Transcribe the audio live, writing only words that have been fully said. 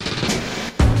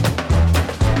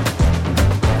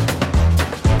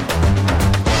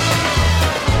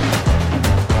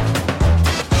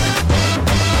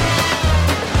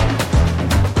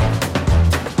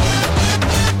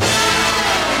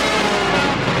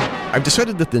I've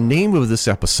decided that the name of this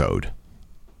episode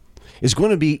is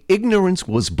going to be Ignorance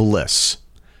Was Bliss.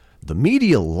 The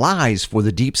media lies for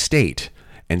the deep state,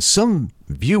 and some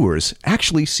viewers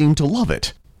actually seem to love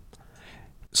it.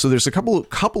 So there's a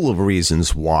couple of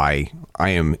reasons why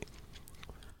I am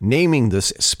naming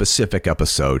this specific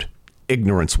episode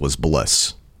Ignorance Was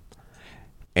Bliss,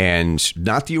 and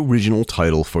not the original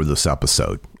title for this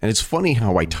episode. And it's funny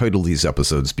how I title these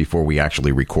episodes before we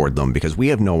actually record them, because we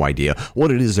have no idea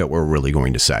what it is that we're really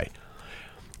going to say.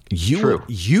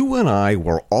 You and I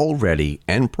were all ready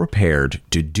and prepared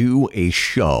to do a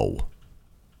show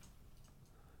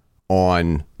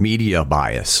on media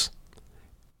bias.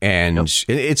 And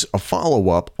it's a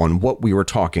follow-up on what we were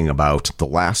talking about the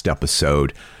last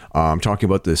episode. Talking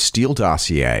about the Steele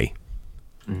dossier.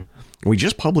 Mm-hmm. We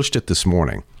just published it this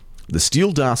morning. The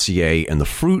Steele dossier and the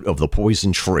fruit of the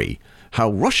poison tree.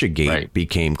 How Russiagate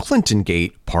became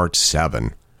Clintongate Part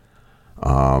 7.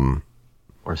 Or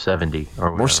 70.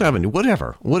 Or 70.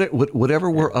 Whatever. Whatever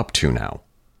we're up to now.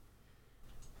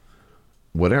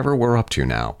 Whatever we're up to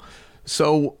now.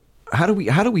 So how do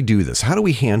we do this? How do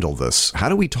we handle this? How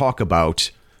do we talk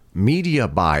about media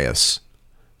bias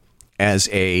as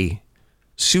a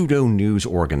pseudo news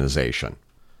organization?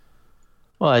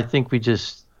 Well, I think we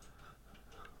just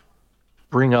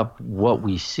bring up what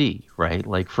we see, right?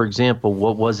 Like, for example,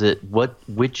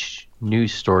 which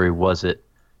news story was it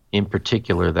in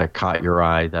particular that caught your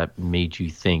eye that made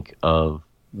you think of,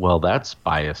 well, that's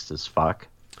biased as fuck?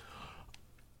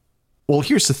 Well,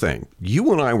 here's the thing.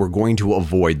 You and I were going to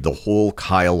avoid the whole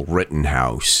Kyle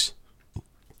Rittenhouse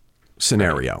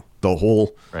scenario, the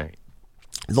whole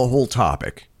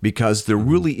topic, because there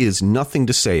really is nothing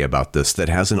to say about this that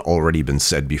hasn't already been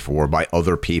said before by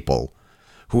other people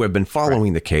who have been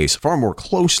following the case far more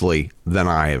closely than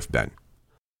I have been.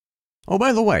 Oh,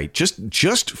 by the way,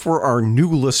 just for our new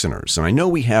listeners, and I know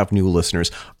we have new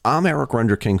listeners, I'm Eric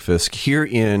Renderking Fisk here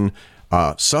in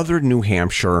southern New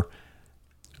Hampshire,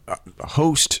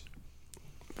 host,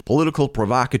 political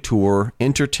provocateur,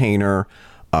 entertainer,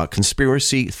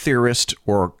 conspiracy theorist,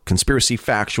 or conspiracy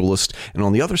factualist, and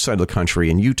on the other side of the country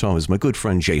in Utah is my good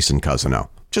friend Jason Cousineau.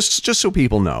 Just so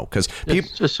people know, because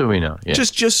just so we know, yeah.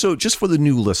 just for the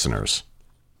new listeners,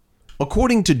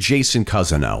 according to Jason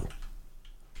Cousineau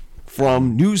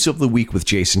from News of the Week with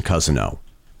Jason Cousineau,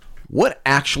 what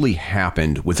actually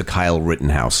happened with the Kyle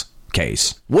Rittenhouse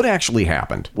case? What actually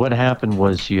happened? What happened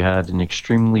was you had an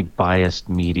extremely biased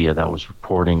media that was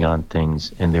reporting on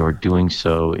things, and they were doing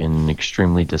so in an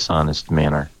extremely dishonest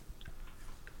manner,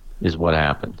 is what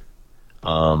happened.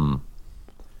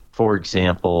 For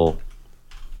example,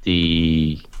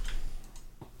 the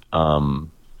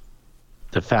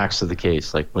facts of the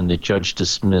case, like when the judge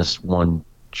dismissed one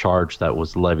charge that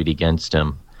was levied against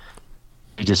him,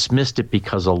 he dismissed it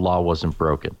because a law wasn't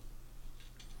broken.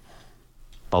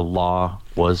 A law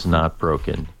was not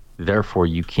broken. Therefore,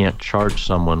 you can't charge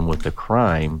someone with a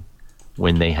crime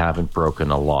when they haven't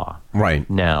broken a law. Right.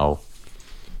 Now,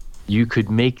 you could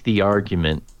make the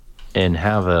argument and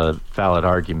have a valid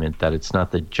argument that it's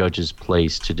not the judge's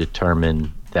place to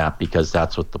determine that, because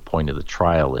that's what the point of the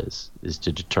trial is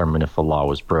to determine if a law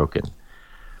was broken.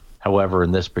 However,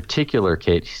 in this particular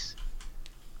case,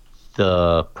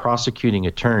 the prosecuting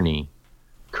attorney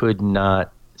could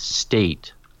not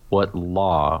state what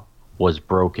law was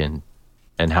broken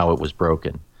and how it was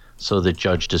broken. So the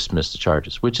judge dismissed the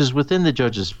charges, which is within the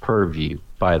judge's purview,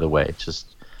 by the way. It's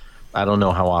just, I don't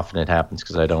know how often it happens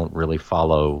because I don't really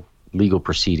follow legal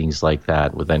proceedings like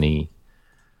that with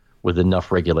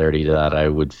enough regularity that I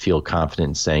would feel confident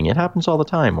in saying it happens all the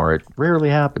time, or it rarely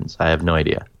happens. I have no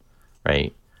idea,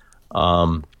 right?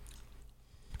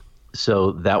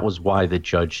 So that was why the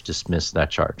judge dismissed that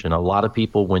charge. And a lot of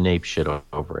people went apeshit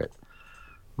over it.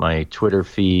 My Twitter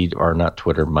feed, or not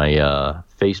Twitter, my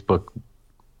Facebook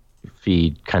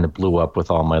feed kind of blew up with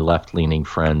all my left-leaning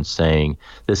friends saying,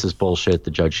 this is bullshit,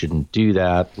 the judge shouldn't do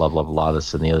that, blah, blah, blah,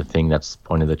 this and the other thing, that's the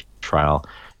point of the trial.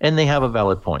 And they have a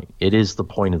valid point. It is the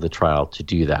point of the trial to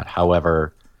do that.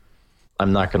 However,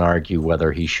 I'm not going to argue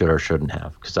whether he should or shouldn't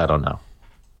have, because I don't know,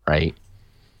 right?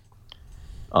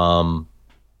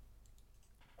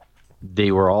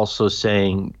 They were also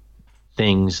saying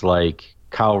things like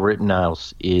Kyle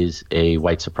Rittenhouse is a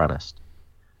white supremacist.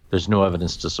 There's no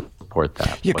evidence to support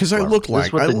that. Yeah, because I looked for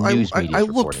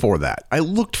that. I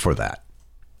looked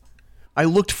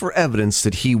for evidence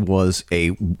that he was a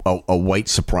white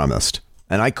supremacist,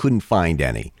 and I couldn't find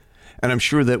any. And I'm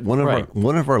sure that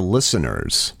one of our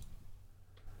listeners,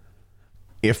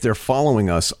 if they're following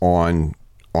us on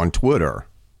Twitter,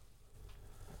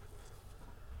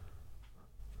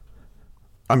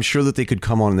 I'm sure that they could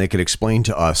come on and they could explain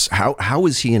to us how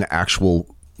is he an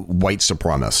actual white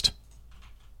supremacist?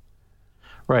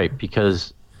 Right,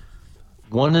 because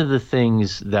one of the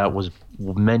things that was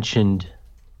mentioned,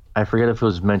 I forget if it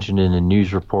was mentioned in a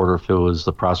news report or if it was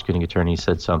the prosecuting attorney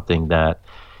said something that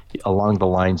along the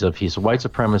lines of he's a white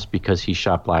supremacist because he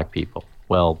shot black people.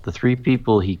 Well, the 3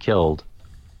 people he killed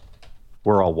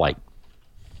were all white.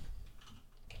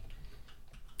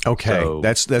 Okay, so,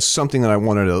 that's something that I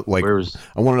wanted to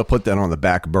I wanted to put that on the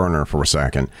back burner for a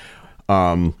second.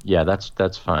 Yeah,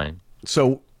 that's fine.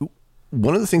 So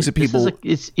one of the things that people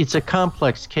it's a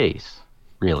complex case,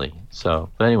 really. So,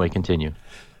 but anyway, continue.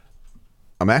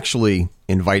 I'm actually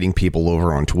inviting people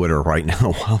over on Twitter right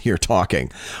now while you're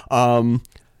talking.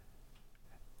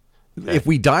 If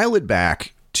we dial it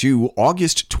back to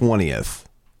August 20th,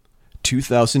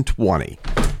 2020,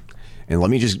 and let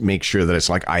me just make sure that it's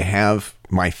like I have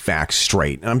my facts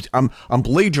straight. And I'm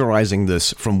plagiarizing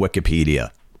this from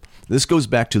Wikipedia. This goes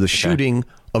back to the shooting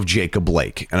of Jacob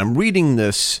Blake, and I'm reading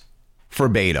this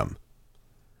verbatim.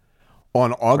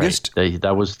 On August,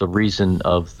 that was the reason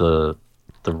of the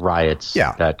riots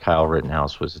that Kyle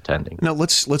Rittenhouse was attending. Now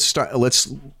let's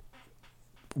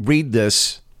read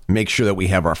this. Make sure that we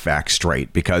have our facts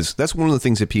straight, because that's one of the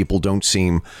things that people don't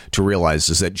seem to realize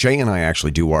is that Jay and I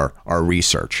actually do our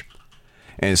research.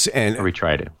 Or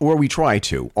we try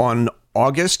to. On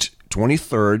August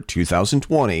 23rd,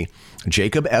 2020,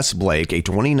 Jacob S. Blake, a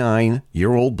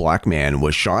 29-year-old black man,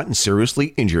 was shot and seriously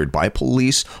injured by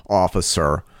police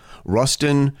officer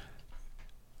Rustin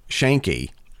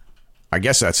Shanky. I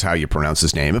guess that's how you pronounce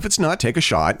his name. If it's not, take a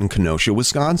shot in Kenosha,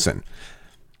 Wisconsin.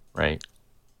 Right.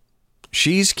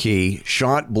 She's Key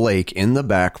shot Blake in the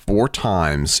back 4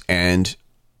 times and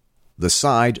the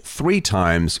side 3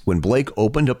 times when Blake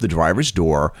opened up the driver's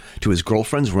door to his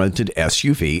girlfriend's rented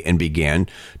SUV and began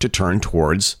to turn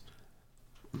towards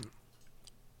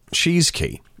She's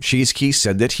Key. She's Key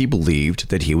said that he believed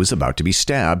that he was about to be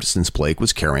stabbed since Blake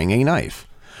was carrying a knife.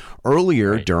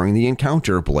 Earlier during the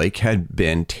encounter, Blake had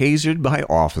been tasered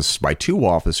by 2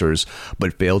 officers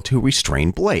but failed to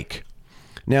restrain Blake.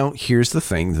 Now, here's the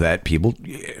thing that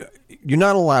you're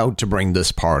not allowed to bring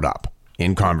this part up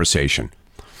in conversation.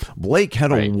 Blake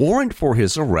had a warrant for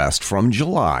his arrest from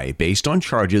July based on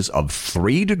charges of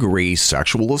 3-degree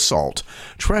sexual assault,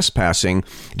 trespassing,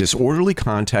 disorderly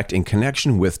contact in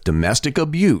connection with domestic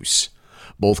abuse.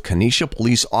 Both Kenosha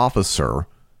police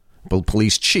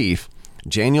chief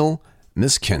Daniel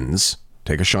Miskins,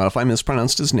 take a shot if I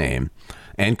mispronounced his name,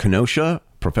 and Kenosha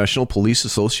Professional Police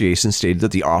Association stated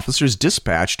that the officers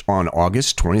dispatched on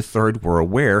August 23rd were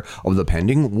aware of the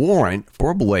pending warrant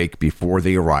for Blake before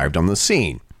they arrived on the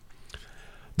scene.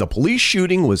 The police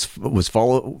shooting was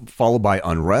followed by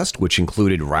unrest, which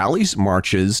included rallies,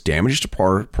 marches, damage to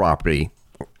property,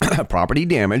 property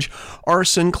damage,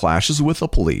 arson, clashes with the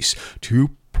police. 2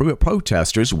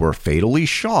 protesters were fatally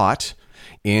shot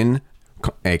in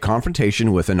a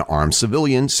confrontation with an armed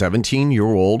civilian,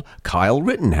 17-year-old Kyle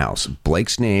Rittenhouse.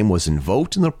 Blake's name was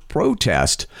invoked in the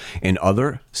protest in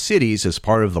other cities as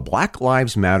part of the Black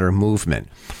Lives Matter movement,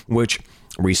 which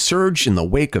resurged in the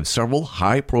wake of several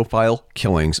high-profile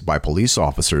killings by police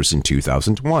officers in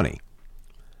 2020.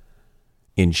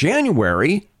 In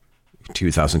January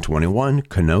 2021,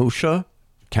 Kenosha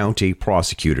County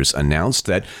prosecutors announced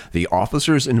that the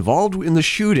officers involved in the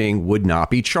shooting would not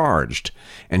be charged,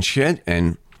 and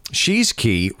She's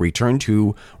Key returned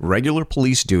to regular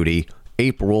police duty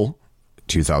April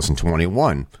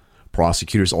 2021.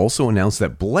 Prosecutors also announced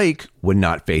that Blake would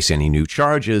not face any new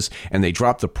charges, and they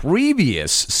dropped the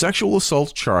previous sexual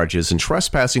assault charges and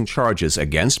trespassing charges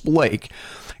against Blake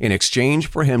in exchange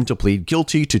for him to plead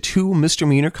guilty to 2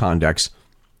 misdemeanor counts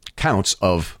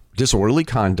of disorderly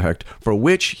conduct, for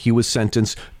which he was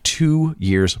sentenced 2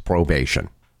 years probation.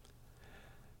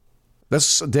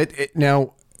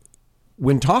 Now,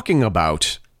 when talking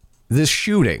about this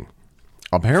shooting,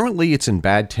 apparently it's in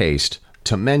bad taste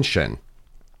to mention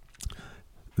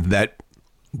that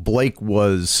Blake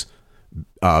was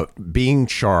being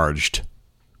charged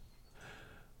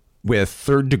with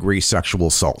 3rd-degree sexual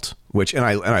assault. What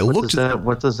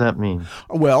does that mean?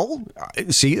 Well,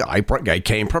 see, I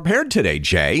came prepared today,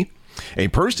 Jay. A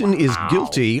person is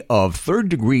guilty of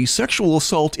 3rd-degree sexual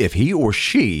assault if he or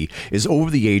she is over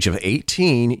the age of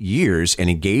 18 years and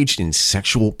engaged in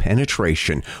sexual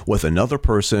penetration with another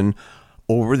person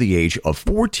over the age of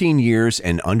 14 years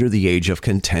and under the age of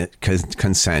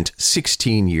consent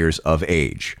 16 years of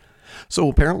age. So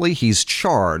apparently he's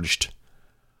charged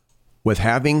with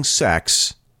having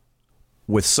sex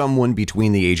with someone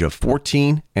between the age of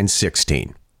 14 and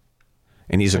 16.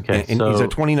 And he's a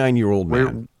 29-year-old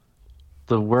man.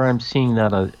 where I'm seeing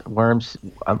that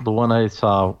the one I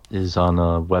saw is on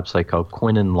a website called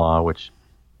Quinnen Law, which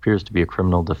appears to be a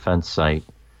criminal defense site.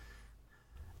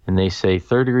 And they say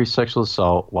third-degree sexual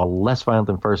assault, while less violent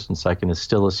than first and second, is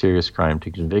still a serious crime. To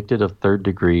be convicted of third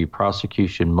degree,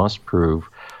 prosecution must prove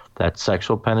that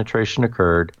sexual penetration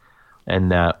occurred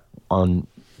and that on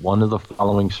one of the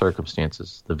following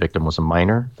circumstances: the victim was a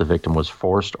minor, the victim was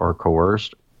forced or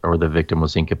coerced, or the victim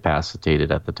was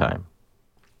incapacitated at the time.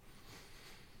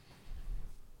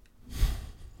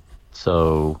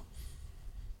 So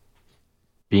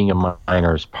being a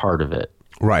minor is part of it.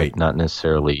 Right. Not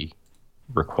necessarily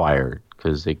required,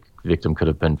 because the victim could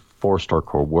have been forced or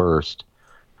coerced,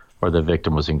 or the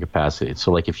victim was incapacitated.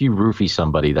 So like if you roofie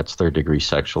somebody, that's third degree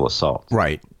sexual assault.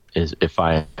 Right. Is if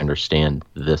I understand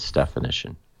this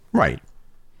definition. Right.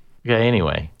 Okay,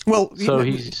 anyway. Well, so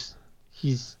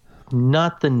he's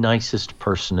not the nicest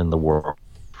person in the world,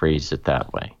 phrase it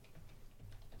that way.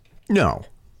 No.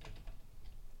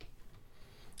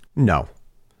 No.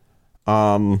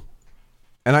 And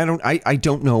I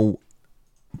don't know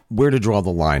where to draw the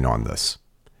line on this.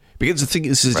 Because the thing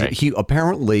is right. He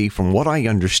apparently, from what I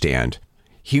understand,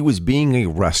 he was being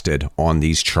arrested on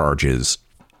these charges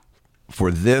for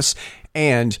this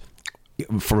and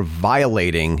for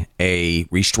violating a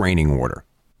restraining order.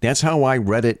 That's how I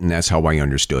read it, and that's how I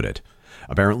understood it.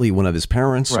 Apparently, one of his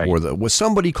parents was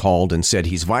somebody called and said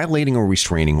he's violating a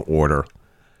restraining order.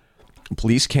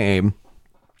 Police came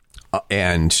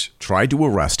and tried to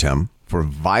arrest him for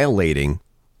violating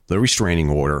the restraining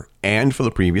order and for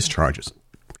the previous charges.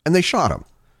 And they shot him.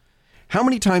 How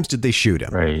many times did they shoot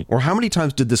him? Right. Or how many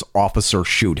times did this officer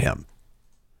shoot him?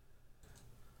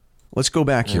 Let's go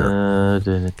back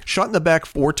here. Shot in the back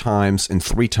 4 times and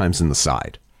 3 times in the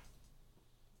side.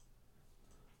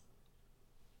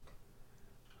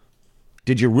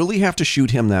 Did you really have to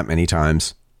shoot him that many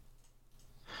times?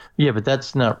 Yeah, but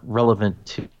that's not relevant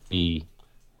to the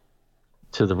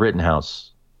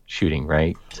Rittenhouse shooting,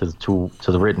 right? To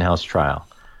the Rittenhouse trial.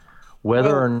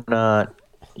 Whether or not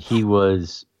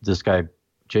this guy,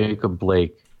 Jacob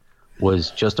Blake,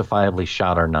 was justifiably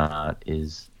shot or not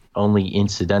is only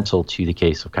incidental to the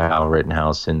case of Kyle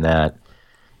Rittenhouse in that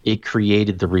it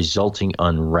created the resulting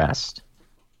unrest.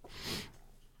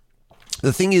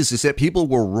 The thing is that people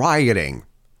were rioting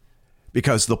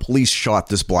because the police shot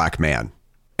this black man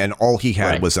and all he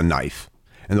had was a knife.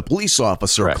 And the police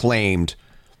officer claimed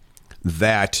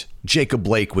that Jacob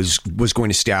Blake was going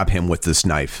to stab him with this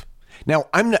knife. Now,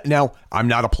 I'm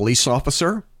not a police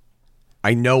officer.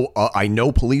 I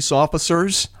know police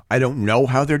officers. I don't know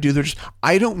how they're doing this.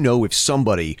 I don't know if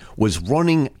somebody was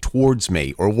running towards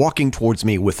me or walking towards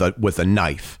me with a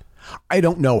knife. I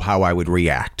don't know how I would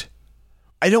react.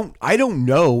 I don't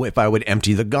know if I would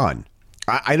empty the gun.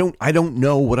 I don't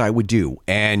know what I would do.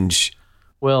 And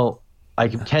well, I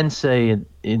can say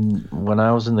when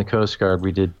I was in the Coast Guard,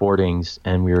 we did boardings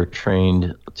and we were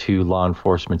trained to law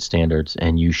enforcement standards,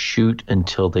 and you shoot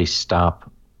until they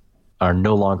are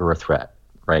no longer a threat,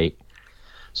 right?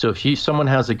 So if someone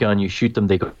has a gun, you shoot them,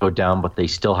 they go down, but they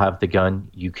still have the gun,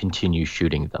 you continue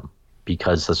shooting them,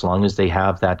 because as long as they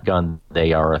have that gun,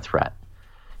 they are a threat.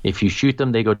 If you shoot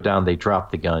them, they go down, they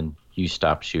drop the gun, you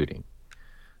stop shooting.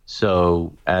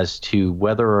 So as to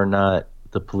whether or not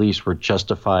the police were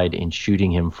justified in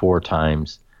shooting him 4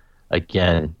 times,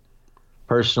 again,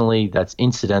 personally, that's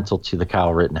incidental to the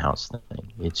Kyle Rittenhouse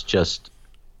thing. It's just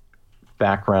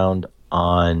background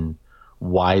on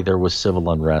why there was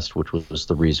civil unrest, which was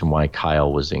the reason why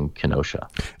Kyle was in Kenosha.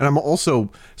 And I'm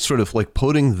also sort of like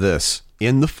putting this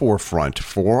in the forefront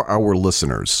for our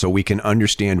listeners so we can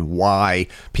understand why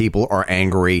people are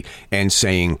angry and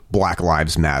saying Black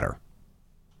Lives Matter.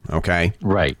 Okay?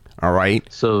 Right. All right.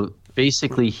 So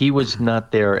basically, he was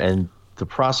not there, and the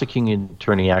prosecuting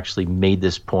attorney actually made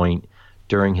this point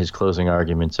during his closing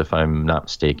arguments, if I'm not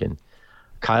mistaken.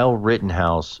 Kyle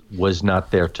Rittenhouse was not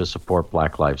there to support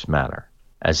Black Lives Matter,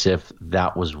 as if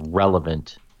that was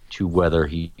relevant to whether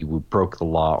he broke the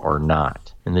law or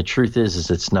not. And the truth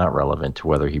is it's not relevant to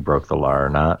whether he broke the law or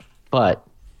not. But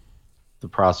the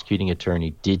prosecuting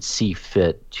attorney did see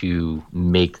fit to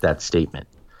make that statement,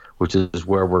 which is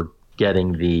where we're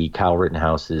getting the Kyle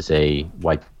Rittenhouse is a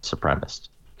white supremacist,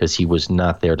 because he was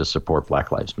not there to support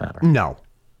Black Lives Matter. No,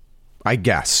 I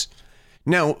guess.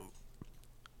 Now,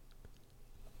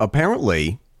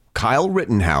 apparently, Kyle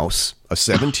Rittenhouse, a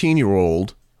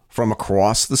 17-year-old from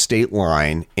across the state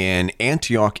line in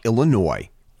Antioch, Illinois,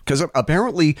 because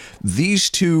apparently these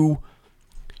two,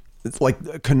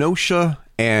 like Kenosha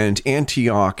and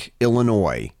Antioch,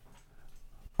 Illinois,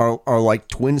 are like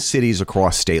twin cities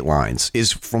across state lines,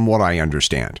 is from what I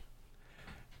understand.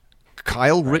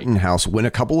 Kyle Rittenhouse went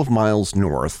a couple of miles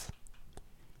north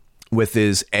with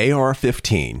his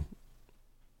AR-15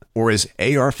 or his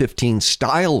AR-15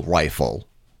 style rifle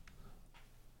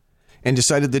and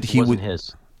decided that he would.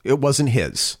 It wasn't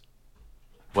his.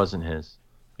 Wasn't his.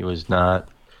 He was not.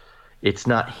 It's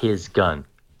not his gun.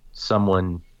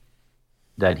 Someone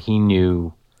that he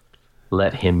knew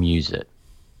let him use it.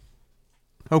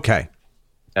 Okay.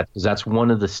 That's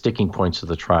one of the sticking points of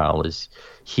the trial. Is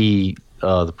the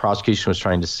prosecution was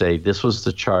trying to say this was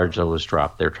the charge that was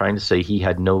dropped. They're trying to say he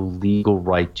had no legal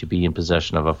right to be in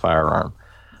possession of a firearm,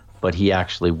 but he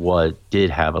actually did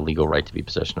have a legal right to be in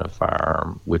possession of a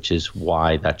firearm, which is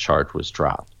why that charge was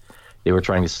dropped. They were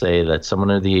trying to say that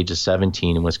someone under the age of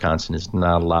 17 in Wisconsin is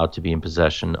not allowed to be in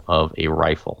possession of a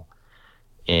rifle.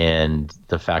 And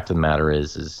the fact of the matter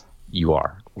is you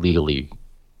are legally,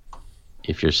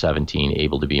 if you're 17,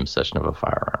 able to be in possession of a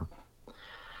firearm.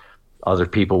 Other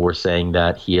people were saying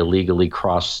that he illegally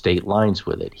crossed state lines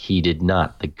with it. He did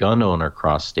not. The gun owner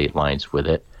crossed state lines with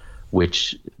it,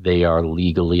 which they are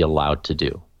legally allowed to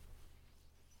do.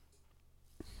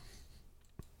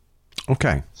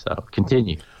 Okay. So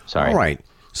continue. Sorry. All right.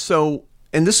 So,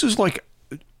 and this is like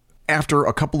after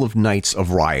a couple of nights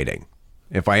of rioting,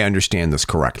 if I understand this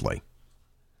correctly.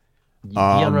 The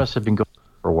unrest had been going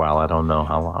for a while. I don't know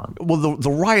how long. Well,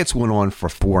 the riots went on for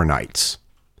 4 nights,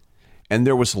 and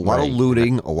there was a lot of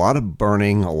looting, a lot of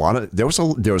burning,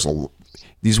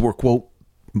 these were, quote,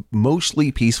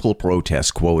 mostly peaceful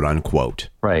protests, quote unquote.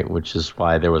 Right, which is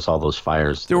why there was all those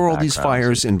fires. There were all these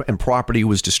fires and property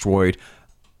was destroyed.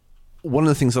 One of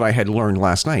the things that I had learned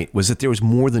last night was that there was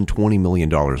more than $20 million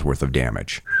worth of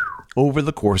damage over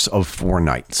the course of 4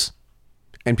 nights.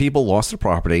 And people lost their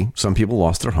property, some people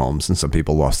lost their homes, and some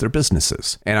people lost their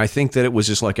businesses. And I think that it was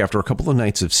just like after a couple of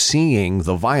nights of seeing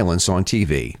the violence on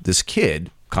TV, this kid,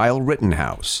 Kyle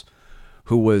Rittenhouse,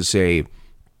 who was a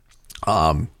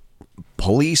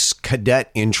police cadet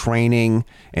in training,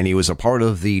 and he was a part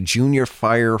of the junior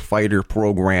firefighter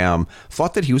program,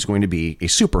 thought that he was going to be a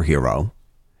superhero,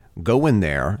 go in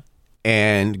there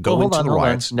and go into the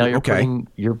riots. Now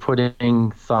you're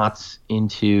putting thoughts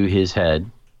into his head.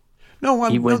 No,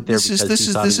 this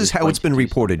is how it's been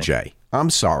reported, Jay. I'm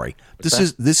sorry.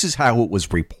 This is how it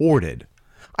was reported.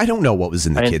 I don't know what was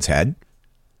in the kid's head.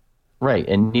 Right,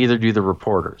 and neither do the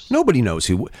reporters. Nobody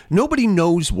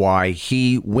knows why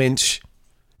he went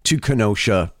to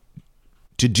Kenosha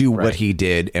to do what he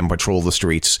did and patrol the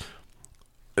streets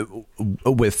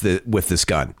with this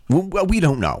gun. We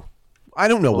don't know. I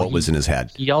don't know what was in his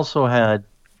head. He also had,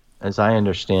 as I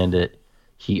understand it,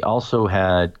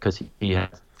 because he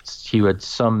had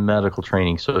some medical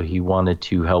training, so he wanted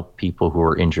to help people who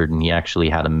were injured, and he actually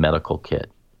had a medical kit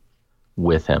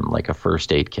with him, like a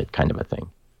first aid kit kind of a thing,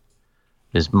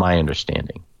 is my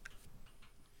understanding.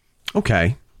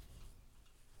 Okay.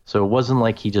 So it wasn't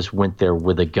like he just went there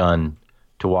with a gun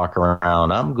to walk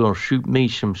around. I'm going to shoot me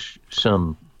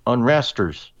some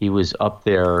unresters. He was up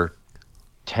there,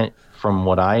 from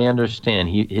what I understand,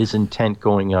 his intent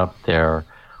going up there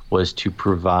was to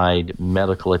provide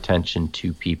medical attention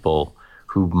to people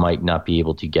who might not be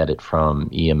able to get it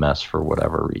from EMS for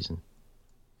whatever reason.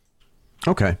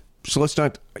 Okay. So let's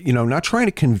not trying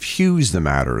to confuse the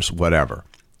matters, whatever.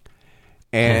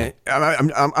 And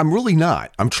I'm really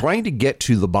not. I'm trying to get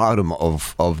to the bottom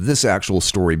of this actual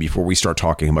story before we start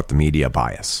talking about the media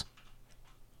bias.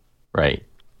 Right.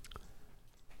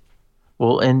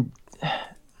 Well, and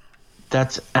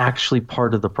that's actually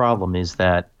part of the problem, is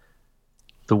that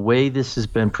the way this has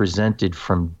been presented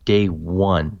from day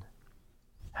one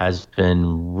has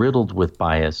been riddled with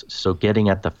bias. So getting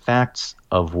at the facts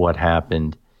of what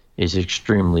happened is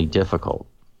extremely difficult.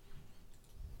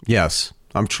 Yes.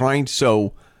 While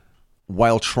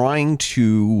trying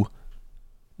to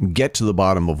get to the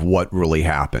bottom of what really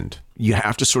happened, you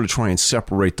have to sort of try and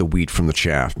separate the wheat from the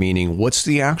chaff, meaning what's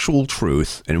the actual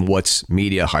truth and what's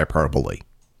media hyperbole.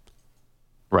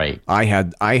 Right. I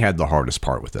had the hardest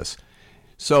part with this.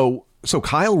 So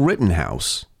Kyle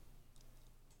Rittenhouse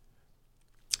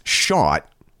shot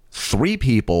 3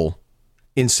 people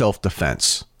in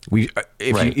self-defense. Those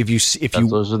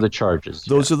are the charges.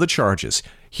 Those are the charges.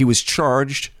 He was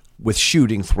charged with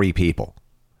shooting 3 people.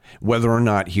 Whether or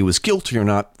not he was guilty or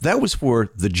not, that was for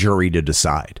the jury to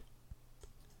decide.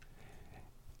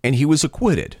 And he was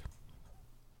acquitted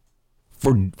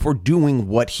for doing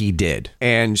what he did.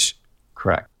 And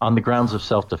correct. On the grounds of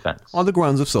self-defense. On the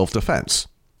grounds of self-defense.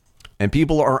 And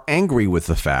people are angry with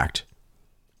the fact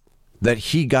that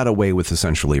he got away with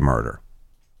essentially murder.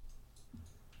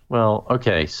 Well,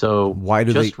 okay, so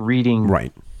reading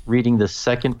the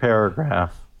second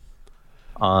paragraph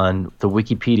on the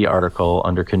Wikipedia article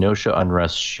under Kenosha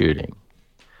unrest shooting.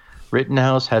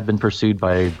 Rittenhouse had been pursued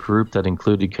by a group that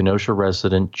included Kenosha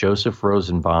resident Joseph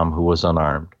Rosenbaum, who was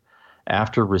unarmed.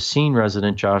 After Racine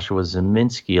resident Joshua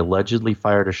Zeminski allegedly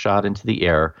fired a shot into the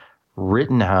air,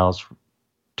 Rittenhouse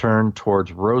turned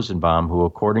towards Rosenbaum, who,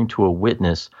 according to a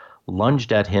witness,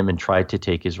 lunged at him and tried to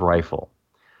take his rifle.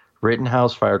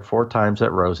 Rittenhouse fired 4 times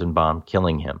at Rosenbaum,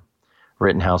 killing him.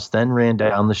 Rittenhouse then ran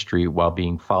down the street while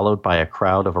being followed by a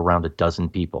crowd of around a dozen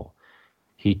people.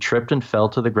 He tripped and fell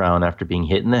to the ground after being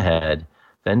hit in the head,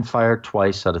 then fired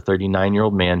twice at a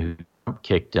 39-year-old man who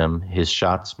kicked him, his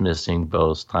shots missing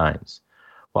both times.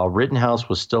 While Rittenhouse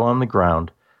was still on the ground,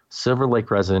 Silver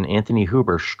Lake resident Anthony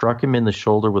Huber struck him in the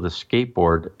shoulder with a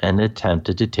skateboard and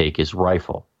attempted to take his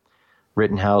rifle.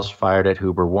 Rittenhouse fired at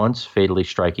Huber once, fatally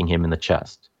striking him in the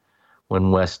chest.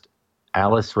 When West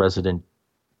Allis resident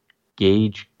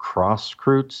Gage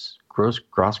Grosskreutz.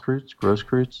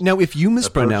 Now, if you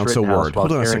mispronounce a word,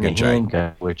 hold on a second, Jay.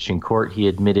 Handgun, which in court he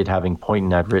admitted having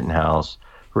pointed at Rittenhouse.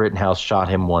 Rittenhouse shot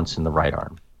him once in the right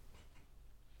arm.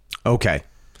 Okay.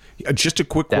 Just a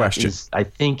quick question. Is, I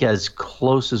think, as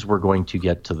close as we're going to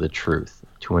get to the truth,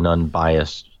 to an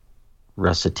unbiased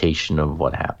recitation of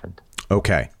what happened.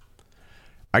 Okay.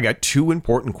 I got 2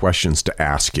 important questions to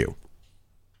ask you.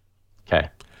 Okay.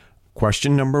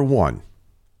 Question number 1.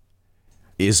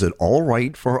 Is it all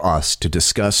right for us to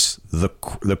discuss the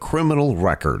criminal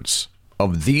records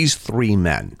of these 3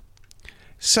 men?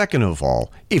 Second of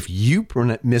all, if you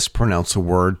mispronounce a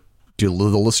word, do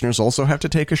the listeners also have to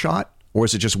take a shot? Or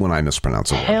is it just when I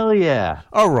mispronounce a word? Hell yeah.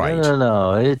 All right.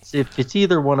 No. If it's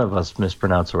either one of us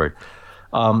mispronounce a word.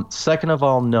 Second of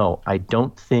all, no. I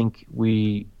don't think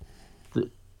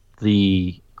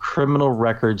the criminal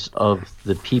records of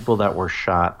the people that were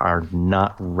shot are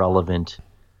not relevant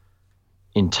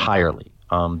entirely.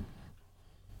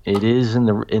 It is in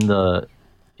the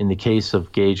case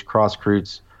of Gage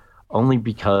Grosskreutz only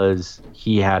because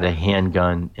he had a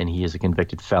handgun and he is a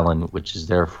convicted felon, which is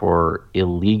therefore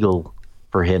illegal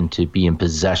for him to be in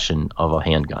possession of a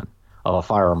handgun, of a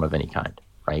firearm of any kind,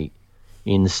 right?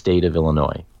 In the state of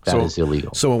Illinois, that is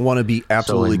illegal. So I want to be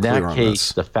absolutely clear on this. So in that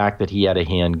case, the fact that he had a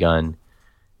handgun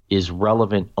is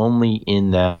relevant only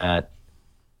in that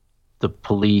the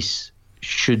police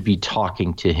should be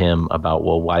talking to him about,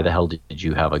 well, why the hell did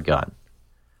you have a gun?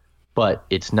 But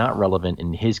it's not relevant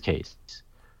in his case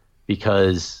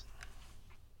because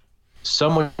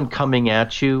someone coming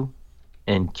at you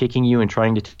and kicking you and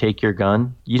trying to take your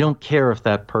gun, you don't care if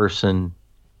that person,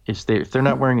 if they're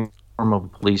not wearing a uniform of a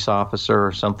police officer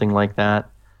or something like that,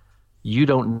 you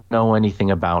don't know anything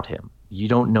about him. You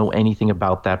don't know anything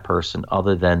about that person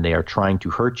other than they are trying to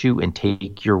hurt you and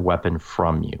take your weapon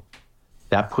from you.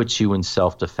 That puts you in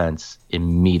self-defense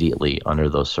immediately under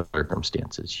those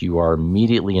circumstances. You are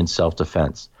immediately in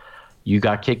self-defense. You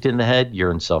got kicked in the head,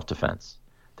 you're in self-defense.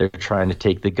 They're trying to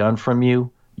take the gun from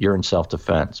you, you're in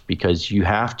self-defense because you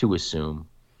have to assume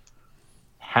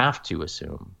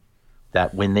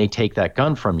that when they take that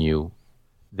gun from you,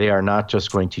 they are not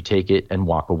just going to take it and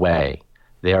walk away.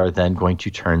 They are then going to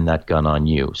turn that gun on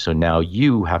you. So now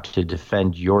you have to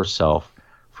defend yourself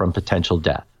from potential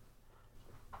death.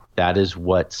 That is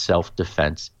what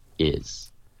self-defense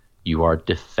is. You are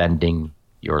defending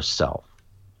yourself.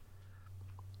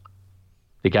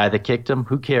 The guy that kicked him,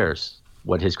 who cares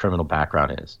what his criminal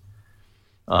background is?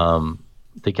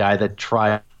 The guy that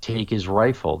tried to take his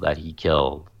rifle that he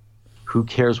killed, who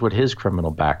cares what his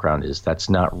criminal background is? That's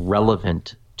not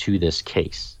relevant to this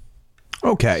case.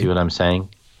 Okay. See what I'm saying?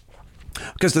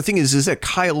 Because the thing is that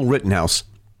Kyle Rittenhouse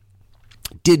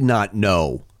did not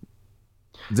know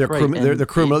their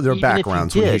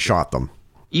backgrounds when he shot them.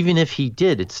 Even if he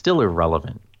did, it's still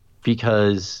irrelevant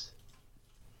because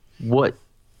what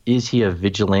is he, a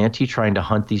vigilante trying to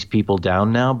hunt these people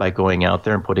down now by going out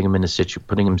there and putting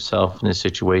himself in a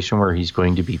situation where he's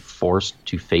going to be forced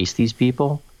to face these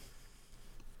people?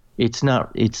 It's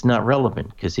not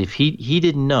relevant because if he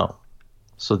didn't know,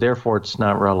 so therefore it's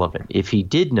not relevant. If he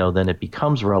did know, then it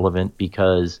becomes relevant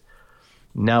because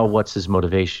now what's his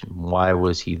motivation? Why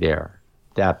was he there?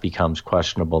 That becomes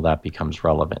questionable. That becomes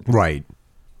relevant. Right.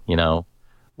 You know,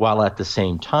 while at the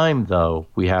same time, though,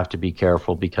 we have to be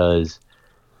careful because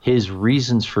his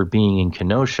reasons for being in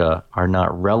Kenosha are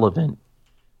not relevant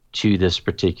to this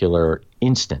particular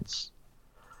instance,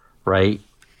 right?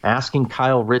 Asking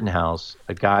Kyle Rittenhouse,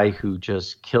 a guy who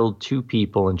just killed 2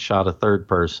 people and shot a 3rd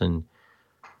person,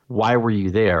 why were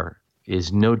you there,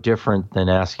 is no different than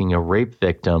asking a rape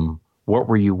victim, what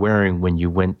were you wearing when you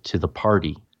went to the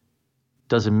party?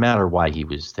 Doesn't matter why he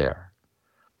was there.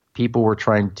 People were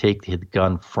trying to take the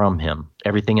gun from him.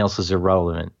 Everything else is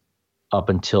irrelevant. up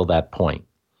until that point.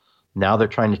 Now they're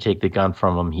trying to take the gun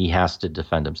from him. He has to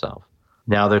defend himself.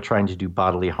 Now they're trying to do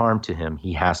bodily harm to him.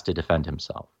 He has to defend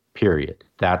himself. Period.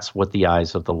 That's what the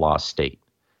eyes of the law state.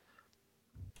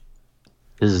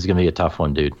 This is going to be a tough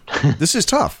one, dude. This is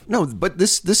tough. No, but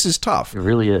this is tough. It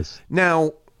really is.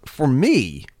 Now, for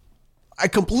me, I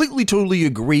completely, totally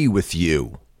agree with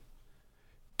you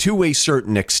to a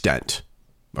certain extent.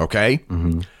 Okay?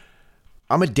 Mm-hmm.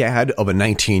 I'm a dad of a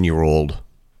 19-year-old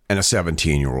and a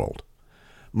 17-year-old.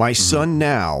 My son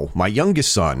now, my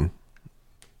youngest son,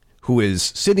 who is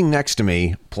sitting next to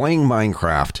me playing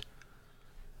Minecraft.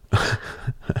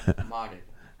 Modded.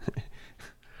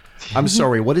 I'm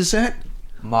sorry, what is that?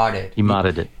 Modded. He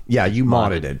modded it. Yeah, you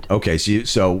modded it. Okay,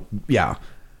 so yeah.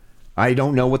 I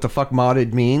don't know what the fuck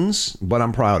modded means, but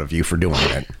I'm proud of you for doing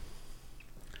it.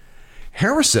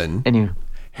 Harrison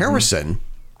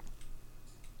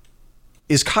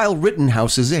is Kyle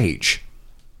Rittenhouse's age.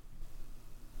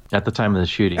 At the time of the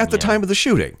shooting. At the time of the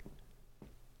shooting.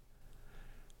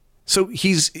 So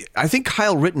I think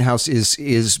Kyle Rittenhouse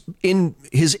is in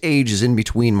his age is in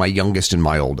between my youngest and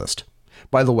my oldest.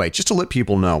 By the way, just to let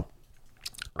people know,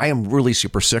 I am really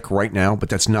super sick right now, but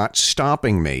that's not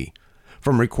stopping me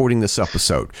from recording this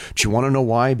episode. Do you want to know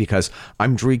why? Because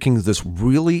I'm drinking this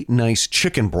really nice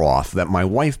chicken broth that my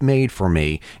wife made for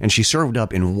me, and she served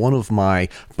up in one of my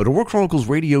Fedora Chronicles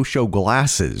radio show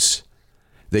glasses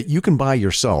that you can buy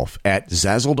yourself at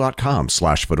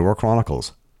Zazzle.com/Fedora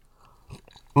Chronicles.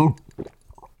 Oh,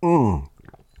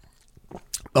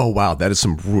 wow. That is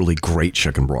some really great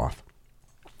chicken broth.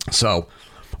 So,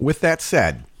 with that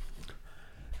said,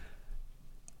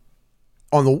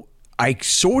 I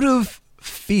sort of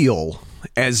feel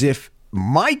as if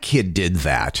my kid did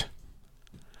that,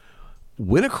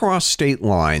 went across state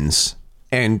lines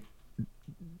and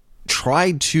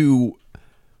tried to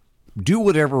do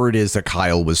whatever it is that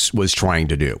Kyle was trying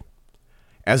to do.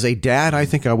 As a dad, I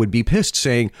think I would be pissed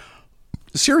saying,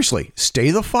 seriously, stay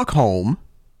the fuck home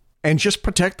and just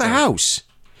protect the house.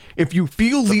 If you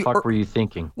feel what the fuck were you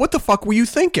thinking? What the fuck were you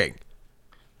thinking?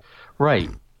 Right.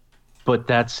 But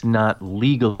that's not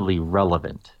legally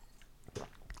relevant.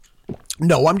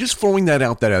 No, I'm just throwing that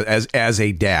out that as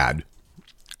a dad,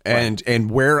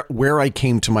 and where I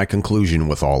came to my conclusion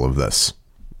with all of this,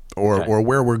 or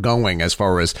where we're going as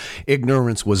far as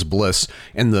ignorance was bliss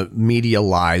and the media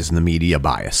lies and the media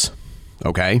bias.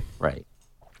 Okay? Right.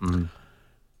 Mm-hmm.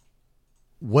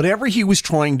 Whatever he was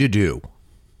trying to do,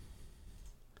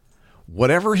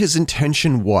 whatever his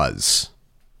intention was,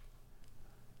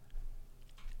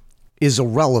 is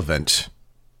irrelevant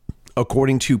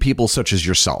according to people such as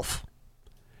yourself.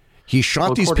 He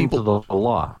shot these people. According to the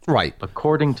law. Right.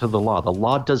 According to the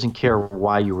law doesn't care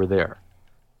why you were there.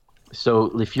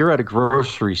 So if you're at a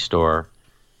grocery store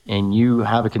and you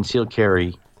have a concealed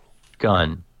carry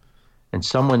gun and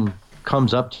someone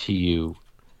comes up to you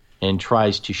and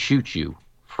tries to shoot you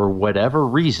for whatever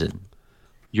reason,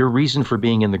 your reason for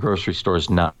being in the grocery store is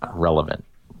not relevant.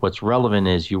 What's relevant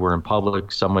is you were in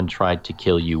public, someone tried to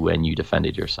kill you, and you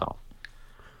defended yourself.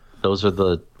 Those are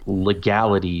the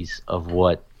legalities of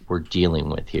what we're dealing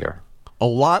with here. A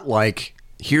lot like,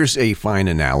 here's a fine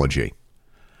analogy.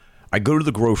 I go to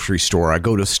the grocery store, I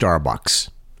go to Starbucks,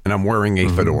 and I'm wearing a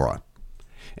fedora.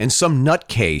 And some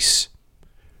nutcase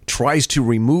tries to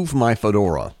remove my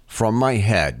fedora from my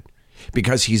head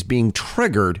because he's being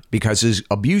triggered because his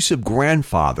abusive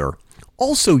grandfather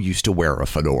also used to wear a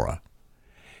fedora.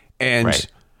 And right.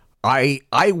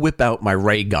 I whip out my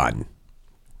ray gun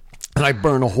and I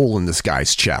burn a hole in this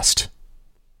guy's chest.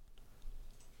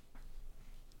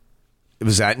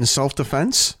 Was that in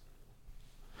self-defense?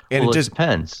 And well, it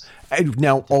depends.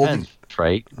 Now,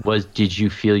 right? Did you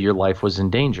feel your life was in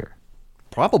danger?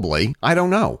 Probably. I don't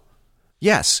know.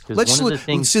 Yes.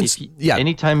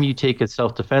 Anytime you take a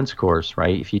self-defense course,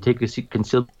 right? If you take a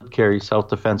concealed carry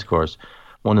self-defense course,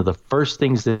 one of the first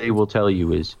things that they will tell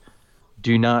you is,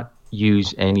 do not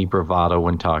use any bravado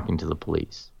when talking to the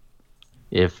police.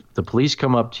 If the police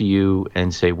come up to you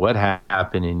and say, what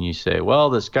happened? And you say, well,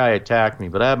 this guy attacked me,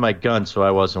 but I had my gun, so I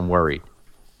wasn't worried.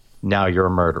 Now you're a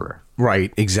murderer.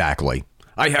 Right, exactly.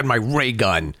 I had my ray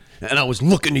gun, and I was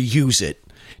looking to use it.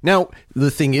 Now, the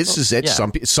thing is that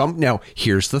some. Now,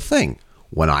 here's the thing.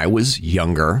 When I was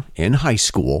younger in high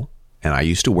school, and I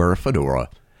used to wear a fedora,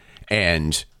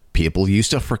 and people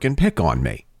used to frickin' pick on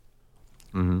me.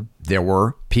 Mm-hmm. There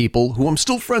were people who I'm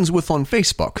still friends with on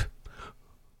Facebook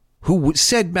who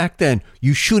said back then,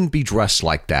 you shouldn't be dressed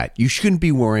like that. You shouldn't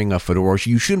be wearing a fedora.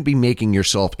 You shouldn't be making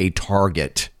yourself a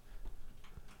target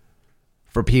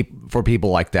for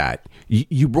people like that.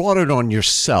 You brought it on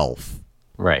yourself.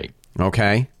 Right.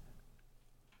 Okay.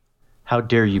 How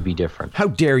dare you be different? How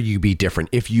dare you be different?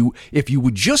 If you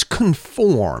would just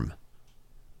conform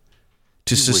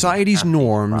to society's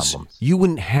norms, you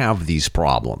wouldn't have these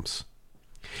problems.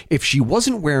 If she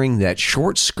wasn't wearing that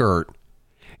short skirt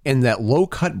and that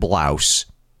low-cut blouse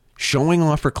showing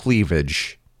off her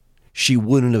cleavage, she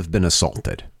wouldn't have been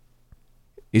assaulted.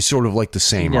 It's sort of like the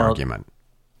same argument.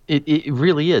 It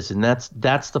really is, and that's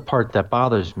the part that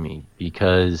bothers me,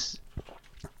 because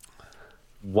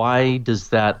why does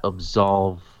that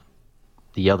absolve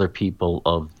the other people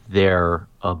of their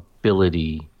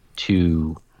ability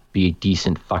to be a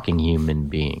decent fucking human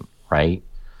being, right?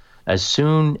 As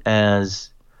soon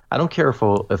as, I don't care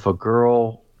if a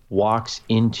girl walks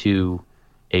into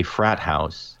a frat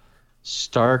house,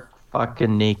 stark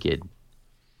fucking naked,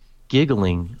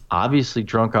 giggling, obviously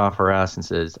drunk off her ass, and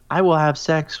says, I will have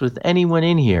sex with anyone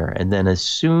in here. And then as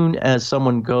soon as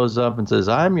someone goes up and says,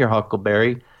 I'm your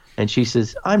Huckleberry, and she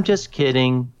says, I'm just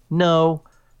kidding, no,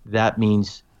 that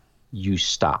means you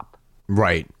stop.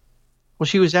 Right. Well,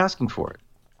 she was asking for it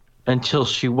until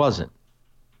she wasn't.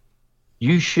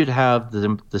 You should have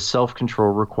the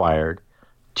self-control required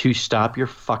to stop your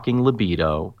fucking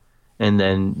libido, and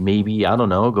then maybe, I don't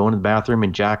know, go into the bathroom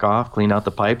and jack off, clean out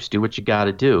the pipes, do what you got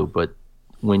to do. But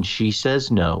when she says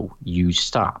no, you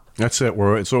stop. That's it.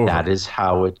 It's over. That is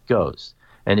how it goes.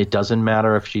 And it doesn't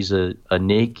matter if she's a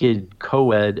naked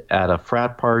co-ed at a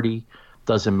frat party.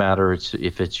 Doesn't matter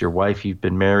if it's your wife you've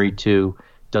been married to.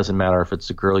 Doesn't matter if it's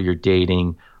a girl you're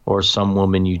dating or some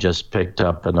woman you just picked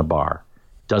up in a bar.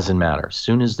 Doesn't matter. As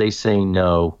soon as they say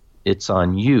no, it's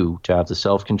on you to have the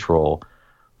self-control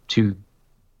to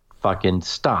fucking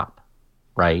stop,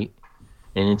 right?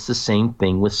 And it's the same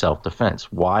thing with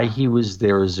self-defense. Why he was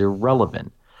there is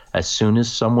irrelevant. As soon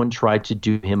as someone tried to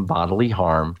do him bodily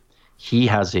harm, he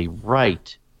has a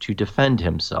right to defend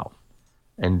himself.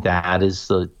 And that is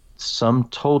the sum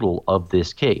total of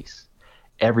this case.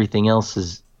 Everything else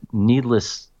is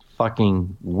needless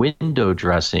fucking window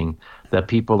dressing that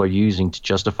people are using to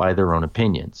justify their own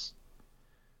opinions.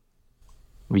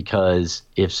 Because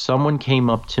if someone came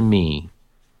up to me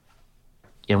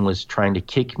and was trying to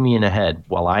kick me in the head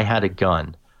while I had a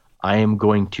gun, I am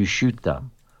going to shoot them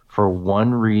for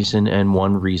one reason and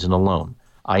one reason alone.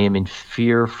 I am in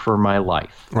fear for my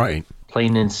life. Right.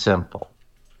 Plain and simple.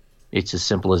 It's as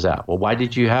simple as that. Well, why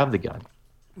did you have the gun?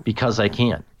 Because I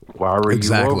can. Why were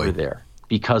you over there?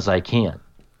 Because I can.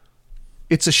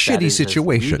 It's a shitty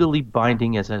situation. As legally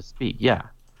binding as I speak. Yeah.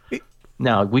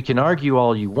 Now, we can argue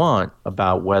all you want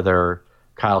about whether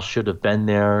Kyle should have been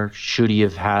there, should he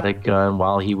have had a gun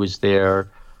while he was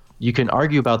there. You can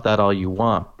argue about that all you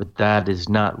want, but that is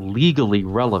not legally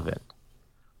relevant.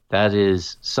 That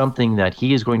is something that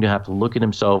he is going to have to look at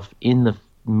himself in the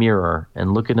mirror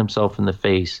and look at himself in the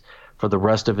face for the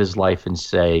rest of his life and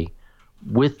say,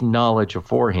 with knowledge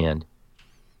beforehand,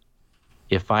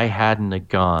 if I hadn't have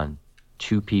gone,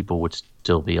 2 people would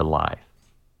still be alive.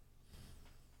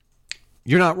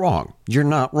 You're not wrong. You're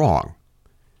not wrong.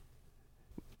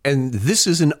 And this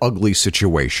is an ugly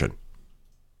situation.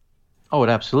 Oh, it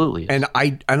absolutely is. And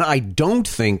I don't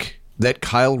think that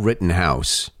Kyle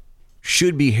Rittenhouse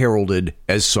should be heralded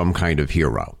as some kind of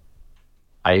hero.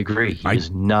 I agree. He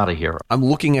is not a hero. I'm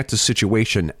looking at the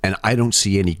situation, and I don't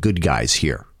see any good guys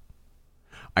here.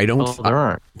 There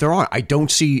aren't. There aren't. I don't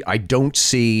see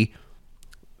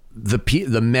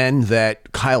the men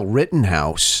that Kyle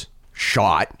Rittenhouse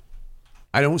shot.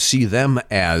 I don't see them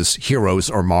as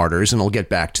heroes or martyrs, and I'll get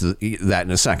back to that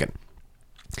in a second.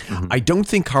 Mm-hmm. I don't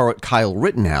think Kyle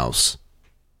Rittenhouse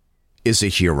is a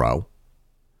hero.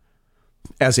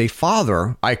 As a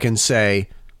father, I can say,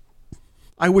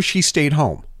 I wish he stayed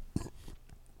home.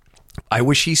 I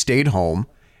wish he stayed home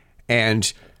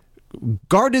and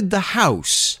guarded the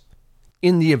house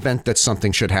in the event that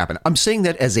something should happen. I'm saying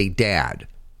that as a dad.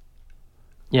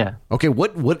 Yeah. Okay,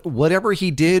 whatever he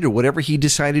did or whatever he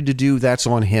decided to do, that's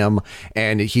on him.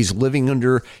 And he's living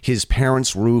under his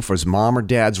parents' roof or his mom or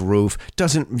dad's roof.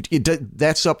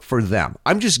 That's up for them.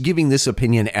 I'm just giving this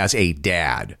opinion as a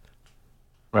dad.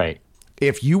 Right.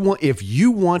 If you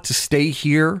want to stay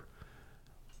here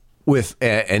with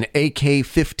an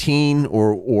AK-15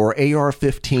 or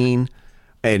AR-15,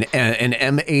 an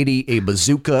M80, a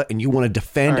bazooka, and you want to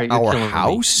defend our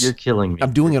house? You're killing me.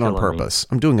 I'm doing it on purpose.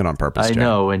 I'm doing it on purpose, I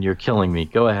know, and you're killing me.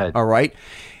 Go ahead. All right.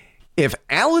 If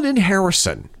Allen and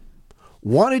Harrison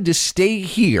wanted to stay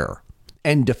here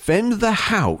and defend the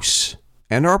house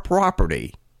and our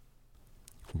property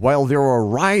while there are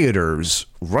rioters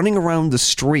running around the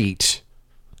street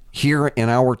here in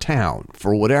our town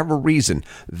for whatever reason,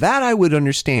 that I would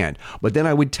understand. But then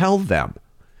I would tell them,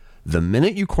 the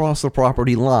minute you cross the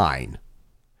property line,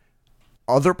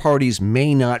 other parties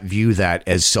may not view that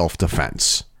as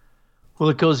self-defense. Well,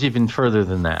 it goes even further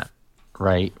than that,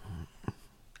 right?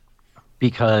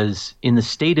 Because in the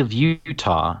state of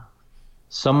Utah,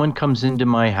 someone comes into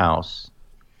my house,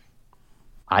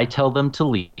 I tell them to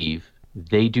leave,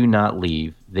 they do not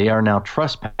leave, they are now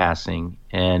trespassing,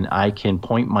 and I can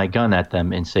point my gun at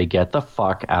them and say, get the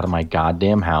fuck out of my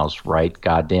goddamn house right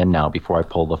goddamn now before I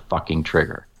pull the fucking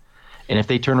trigger. And if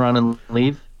they turn around and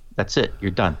leave, that's it,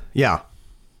 you're done. Yeah.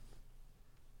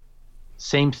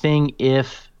 Same thing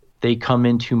if they come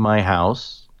into my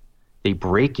house, they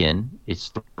break in,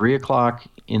 it's 3 o'clock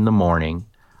in the morning,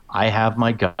 I have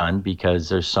my gun because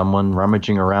there's someone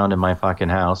rummaging around in my fucking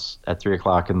house at 3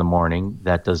 o'clock in the morning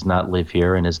that does not live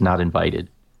here and is not invited.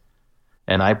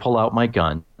 And I pull out my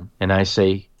gun and I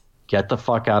say, get the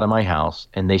fuck out of my house.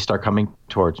 And they start coming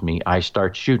towards me. I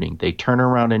start shooting. They turn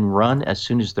around and run as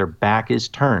soon as their back is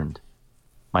turned.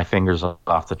 My finger's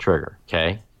off the trigger,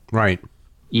 okay? Right.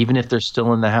 Even if they're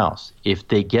still in the house. If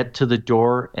they get to the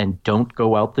door and don't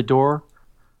go out the door,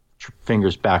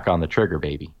 fingers back on the trigger,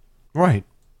 baby. Right.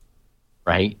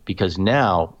 Right? Because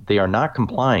now they are not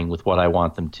complying with what I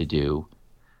want them to do.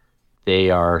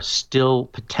 They are still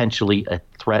potentially a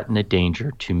threat and a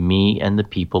danger to me and the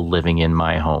people living in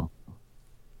my home.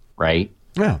 Right?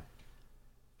 Yeah.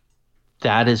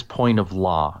 That is point of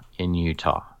law in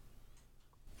Utah.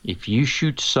 If you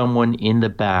shoot someone in the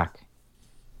back,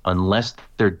 unless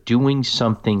they're doing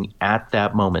something at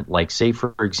that moment, like say,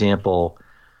 for example,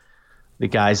 the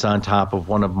guy's on top of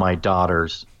one of my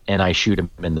daughters and I shoot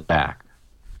him in the back,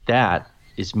 that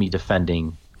is me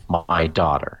defending my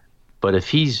daughter. But if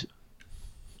he's,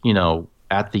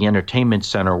 at the entertainment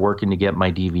center working to get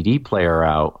my DVD player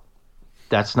out,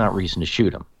 that's not reason to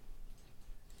shoot him.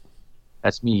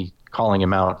 That's me calling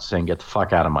him out saying, get the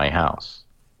fuck out of my house,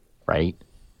 right?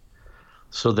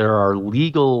 So there are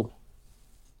legal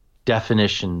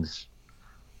definitions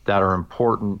that are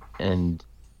important and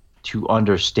to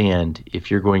understand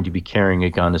if you're going to be carrying a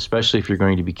gun, especially if you're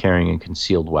going to be carrying a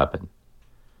concealed weapon.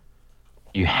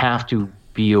 You have to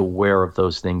be aware of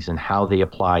those things and how they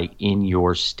apply in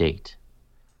your state.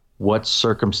 What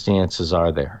circumstances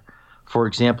are there? For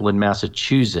example, in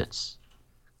Massachusetts,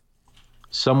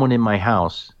 someone in my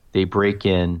house, they break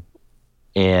in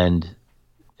and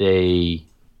they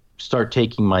start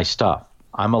taking my stuff.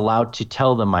 I'm allowed to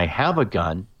tell them I have a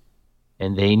gun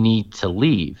and they need to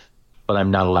leave, but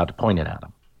I'm not allowed to point it at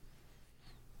them.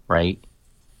 Right?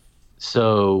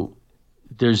 So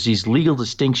there's these legal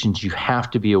distinctions you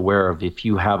have to be aware of if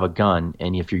you have a gun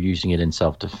and if you're using it in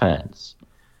self-defense.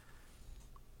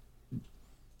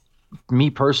 Me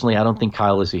personally, I don't think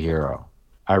Kyle is a hero.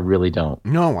 I really don't.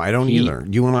 No, I don't either.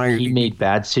 You and I... He made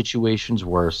bad situations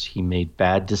worse. He made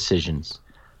bad decisions.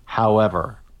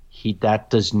 However, that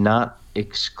does not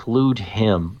exclude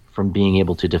him from being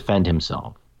able to defend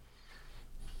himself.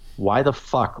 Why the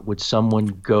fuck would someone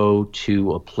go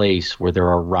to a place where there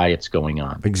are riots going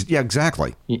on? Yeah,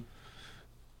 exactly.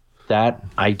 That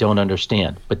I don't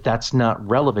understand. But that's not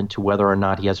relevant to whether or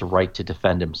not he has a right to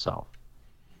defend himself.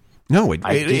 No, it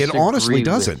honestly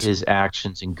doesn't. With his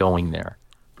actions in going there.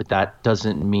 But that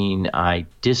doesn't mean I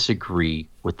disagree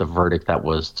with the verdict that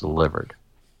was delivered.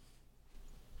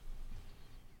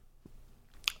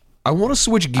 I want to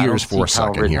switch gears for a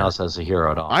second here. Kyle Rittenhouse as a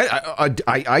hero at all.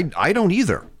 I don't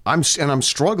either. I'm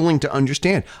struggling to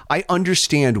understand. I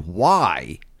understand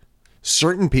why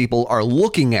certain people are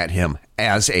looking at him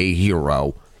as a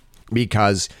hero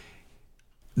because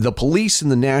the police and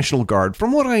the National Guard,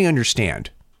 from what I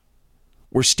understand,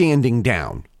 were standing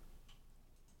down.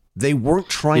 They weren't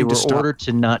trying to stop. They were ordered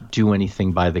to not do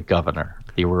anything by the governor.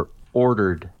 They were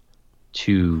ordered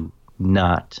to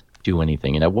not do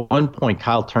anything. And at one point,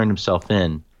 Kyle turned himself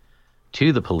in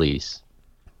to the police,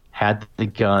 had the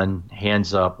gun,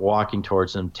 hands up, walking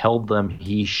towards them, told them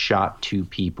he shot 2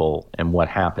 people and what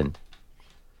happened.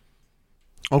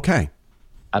 Okay.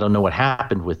 I don't know what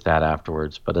happened with that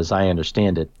afterwards, but as I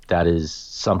understand it, that is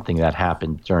something that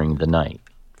happened during the night.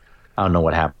 I don't know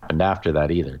what happened after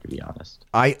that either, to be honest.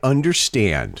 I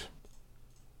understand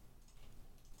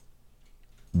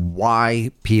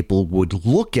why people would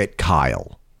look at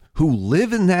Kyle, who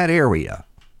live in that area,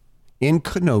 in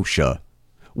Kenosha,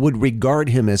 would regard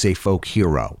him as a folk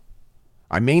hero.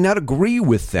 I may not agree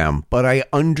with them, but I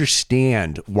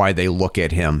understand why they look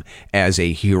at him as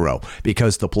a hero,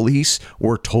 because the police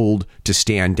were told to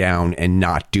stand down and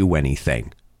not do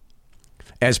anything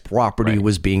as property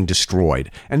was being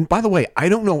destroyed. And by the way, I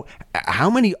don't know how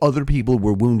many other people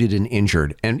were wounded and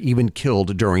injured and even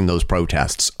killed during those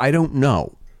protests. I don't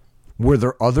know. Were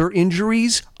there other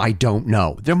injuries? I don't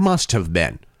know. There must have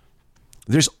been.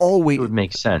 There's always... It would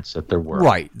make sense that there were.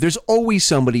 Right. There's always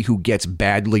somebody who gets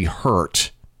badly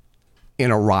hurt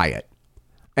in a riot.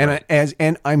 And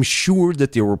and I'm sure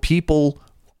that there were people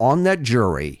on that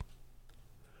jury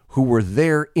who were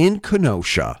there in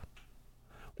Kenosha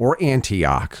or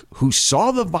Antioch who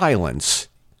saw the violence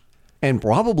and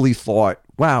probably thought,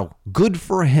 wow, good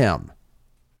for him.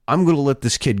 I'm going to let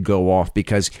this kid go off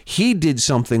because he did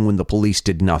something when the police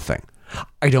did nothing.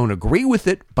 I don't agree with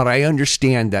it, but I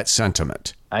understand that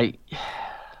sentiment.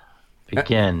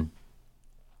 Again,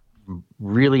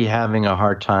 really having a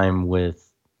hard time with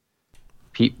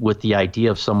the idea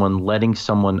of someone letting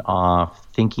someone off,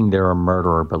 thinking they're a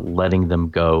murderer, but letting them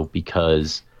go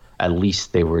because at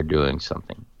least they were doing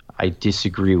something. I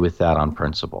disagree with that on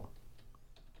principle.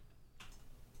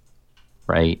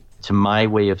 Right? To my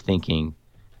way of thinking,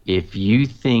 if you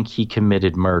think he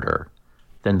committed murder,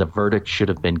 then the verdict should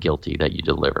have been guilty that you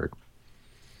delivered.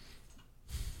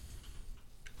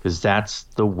 Because that's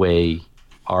the way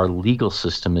our legal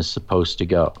system is supposed to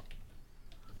go.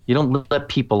 You don't let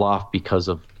people off because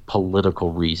of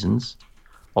political reasons.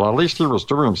 Well, at least he was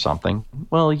doing something.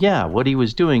 Well, yeah, what he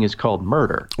was doing is called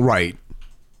murder. Right.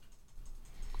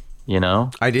 You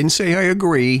know? I didn't say I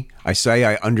agree. I say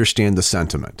I understand the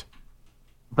sentiment.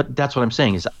 But that's what I'm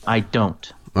saying is I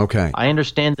don't. Okay. I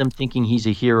understand them thinking he's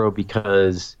a hero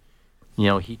because, you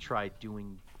know, he tried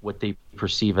doing what they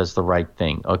perceive as the right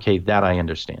thing. Okay, that I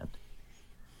understand.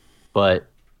 But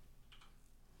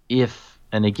if,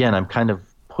 and again, I'm kind of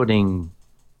putting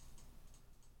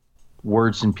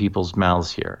words in people's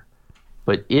mouths here,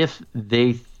 but if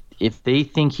they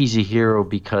think he's a hero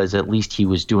because at least he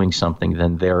was doing something,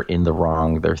 then they're in the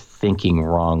wrong. They're thinking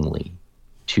wrongly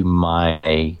to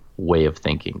my way of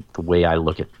thinking, the way I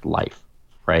look at life,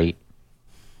 right?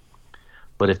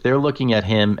 But if they're looking at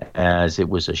him as it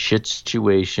was a shit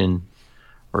situation,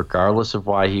 regardless of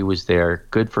why he was there,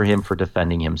 good for him for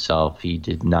defending himself. He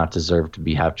did not deserve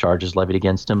to have charges levied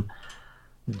against him.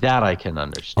 That I can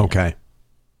understand. Okay.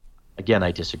 Again,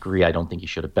 I disagree. I don't think he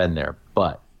should have been there,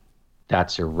 but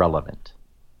that's irrelevant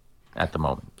at the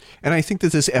moment. And I think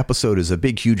that this episode is a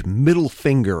big, huge middle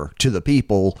finger to the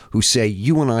people who say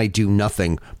you and I do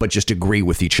nothing but just agree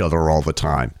with each other all the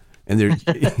time. And there's...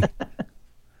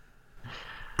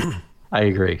 I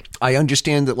agree. I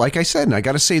understand that, like I said, and I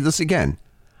got to say this again.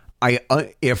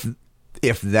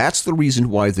 If that's the reason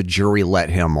why the jury let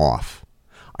him off,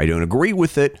 I don't agree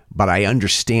with it, but I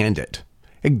understand it.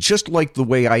 And just like the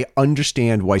way I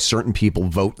understand why certain people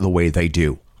vote the way they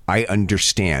do. I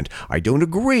understand. I don't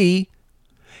agree,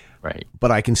 right?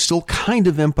 But I can still kind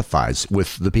of empathize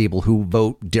with the people who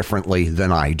vote differently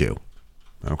than I do.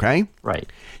 Okay?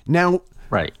 Right. Now,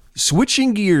 right.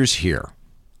 Switching gears here.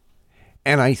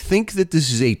 And I think that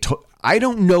this is I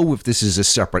don't know if this is a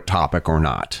separate topic or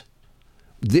not.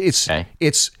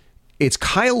 It's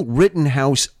Kyle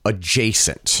Rittenhouse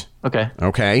adjacent. Okay.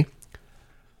 Okay.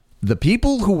 The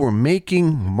people who were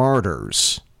making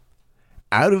martyrs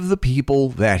out of the people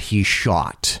that he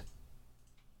shot,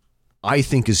 I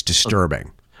think is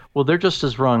disturbing. Well, they're just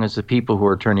as wrong as the people who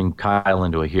are turning Kyle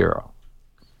into a hero.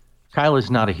 Kyle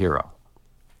is not a hero.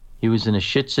 He was in a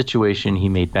shit situation. He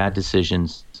made bad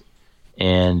decisions.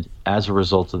 And as a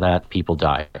result of that, people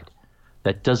died.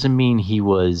 That doesn't mean he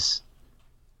was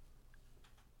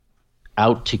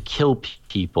out to kill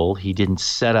people. He didn't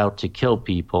set out to kill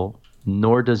people,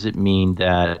 nor does it mean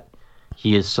that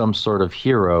he is some sort of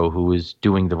hero who is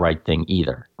doing the right thing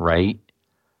either, right?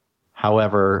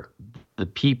 However, the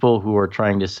people who are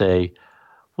trying to say,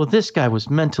 well, this guy was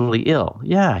mentally ill.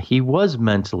 Yeah, he was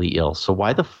mentally ill. So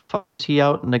why the fuck was he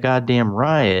out in a goddamn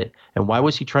riot? And why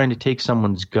was he trying to take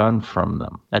someone's gun from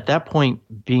them? At that point,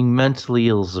 being mentally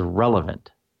ill is irrelevant.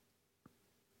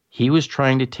 He was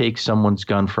trying to take someone's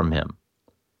gun from him.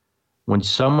 When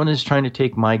someone is trying to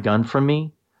take my gun from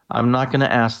me, I'm not going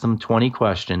to ask them 20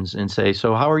 questions and say,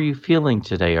 so how are you feeling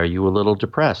today? Are you a little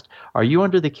depressed? Are you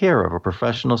under the care of a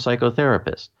professional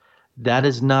psychotherapist? That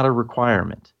is not a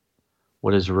requirement.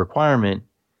 What is a requirement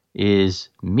is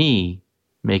me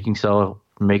making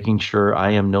sure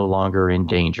I am no longer in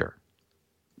danger.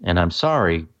 And I'm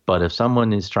sorry, but if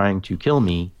someone is trying to kill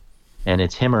me and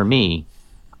it's him or me,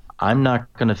 I'm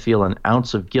not going to feel an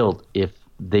ounce of guilt if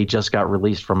they just got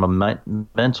released from a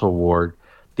mental ward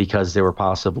because they were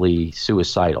possibly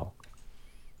suicidal.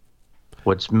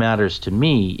 What matters to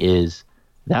me is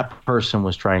that person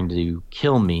was trying to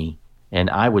kill me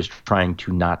and I was trying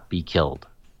to not be killed.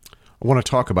 I want to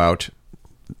talk about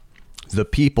the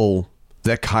people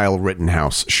that Kyle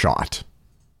Rittenhouse shot.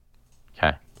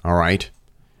 Okay. All right.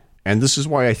 And this is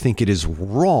why I think it is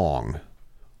wrong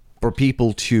for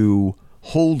people to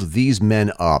hold these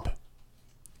men up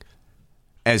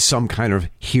as some kind of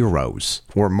heroes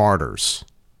or martyrs.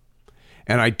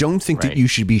 And I don't think that you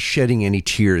should be shedding any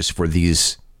tears for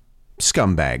these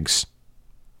scumbags.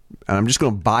 And I'm just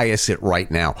going to bias it right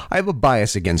now. I have a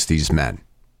bias against these men.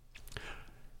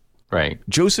 Right.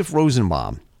 Joseph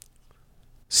Rosenbaum,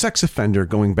 sex offender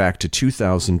going back to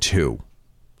 2002.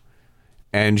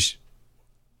 And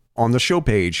on the show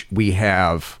page, we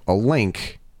have a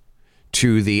link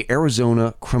to the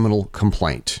Arizona criminal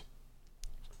complaint.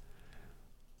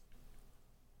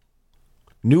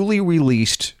 Newly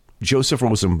released Joseph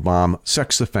Rosenbaum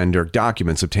sex offender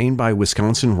documents obtained by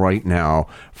Wisconsin Right Now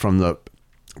from the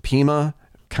Pima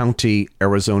County,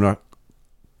 Arizona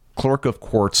clerk of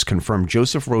courts confirmed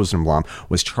Joseph Rosenbaum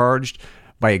was charged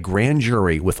by a grand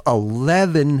jury with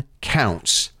 11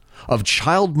 counts of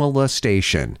child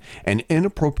molestation and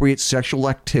inappropriate sexual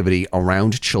activity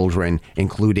around children,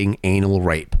 including anal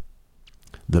rape.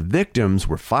 The victims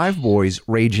were 5 boys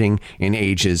ranging in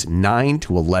ages 9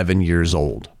 to 11 years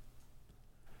old.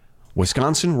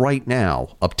 Wisconsin Right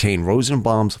Now obtained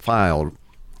Rosenbaum's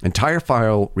entire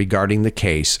file regarding the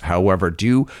case. However,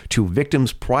 due to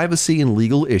victims' privacy and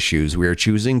legal issues, we are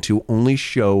choosing to only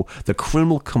show the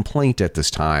criminal complaint at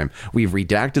this time. We've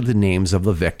redacted the names of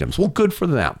the victims. Well, good for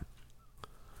them.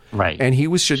 Right. And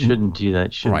he shouldn't do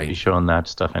that. Shouldn't be showing that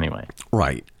stuff anyway.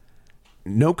 Right.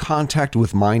 No contact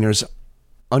with minors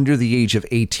under the age of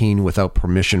 18 without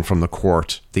permission from the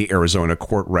court, the Arizona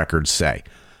court records say.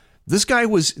 This guy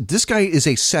is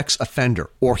a sex offender,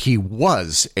 or he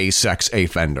was a sex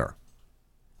offender.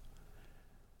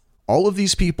 All of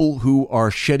these people who are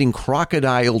shedding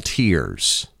crocodile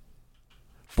tears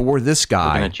for this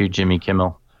guy. Looking at you, Jimmy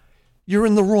Kimmel. You're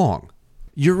in the wrong.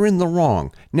 You're in the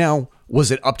wrong. Now,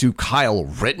 was it up to Kyle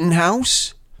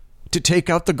Rittenhouse to take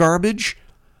out the garbage?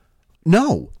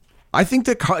 No. I think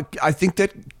that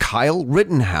Kyle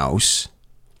Rittenhouse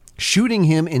shooting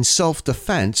him in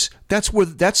self-defense, that's where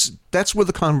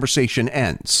the conversation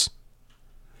ends.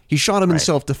 He shot him in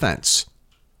self-defense.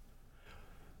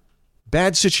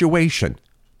 Bad situation.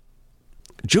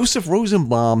 Joseph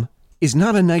Rosenbaum is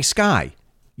not a nice guy.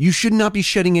 You should not be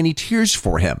shedding any tears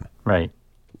for him. Right.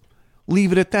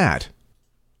 Leave it at that.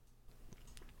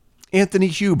 Anthony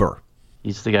Huber.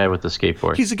 He's the guy with the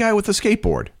skateboard. He's the guy with the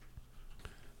skateboard.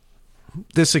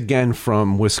 This again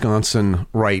from Wisconsin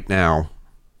Right Now.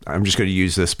 I'm just going to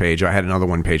use this page. I had another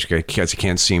one page because I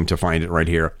can't seem to find it right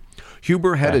here.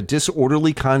 Huber had a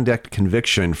disorderly conduct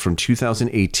conviction from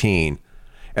 2018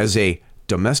 as a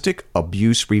domestic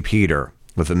abuse repeater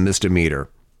with a misdemeanor.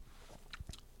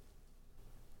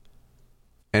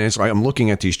 And it's like I'm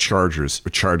looking at these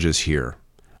charges here.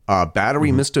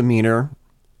 Battery misdemeanor,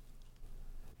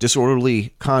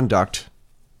 disorderly conduct,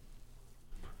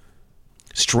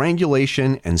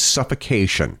 strangulation, and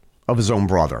suffocation of his own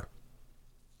brother.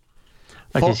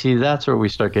 Okay, see, that's where we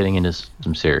start getting into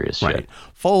some serious shit. Right.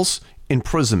 False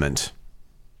imprisonment.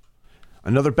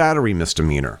 Another battery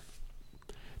misdemeanor.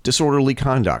 Disorderly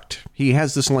conduct. He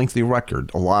has this lengthy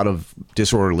record. A lot of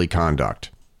disorderly conduct.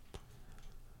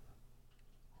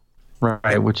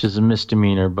 Right, which is a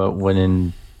misdemeanor, but when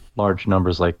in large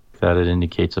numbers like that, it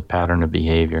indicates a pattern of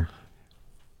behavior.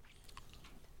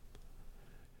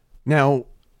 Now,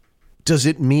 does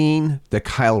it mean that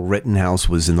Kyle Rittenhouse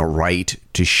was in the right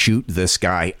to shoot this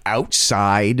guy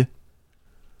outside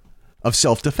of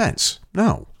self-defense?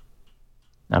 No.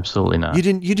 Absolutely not. You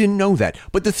didn't know that.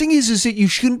 But the thing is that you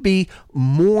shouldn't be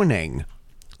mourning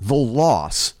the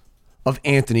loss of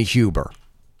Anthony Huber.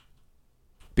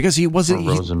 Because he wasn't...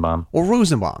 Or Rosenbaum. Or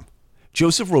Rosenbaum.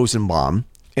 Joseph Rosenbaum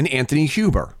and Anthony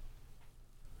Huber.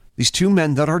 These two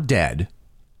men that are dead.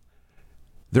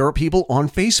 There are people on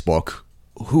Facebook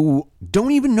who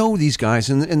don't even know these guys,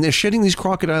 and they're shedding these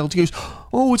crocodile tears.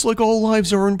 Oh, it's like all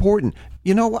lives are important.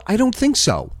 You know, I don't think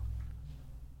so.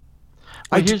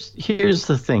 Well, here's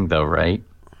the thing, though, right?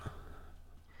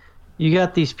 You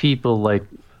got these people like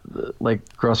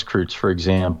Grosskreutz, for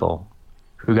example,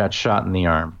 who got shot in the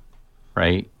arm,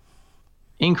 right?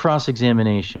 In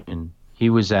cross-examination, he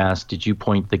was asked, did you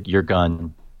point your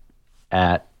gun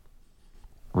at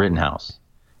Rittenhouse?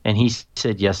 And he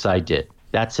said, yes, I did.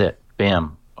 That's it.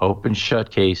 Bam. Open shut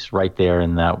case right there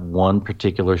in that one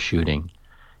particular shooting.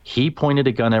 He pointed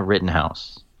a gun at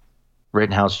Rittenhouse.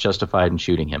 Rittenhouse justified in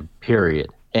shooting him. Period.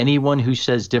 Anyone who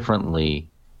says differently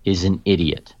is an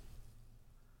idiot.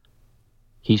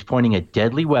 He's pointing a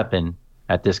deadly weapon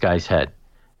at this guy's head.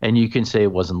 And you can say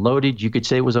it wasn't loaded. You could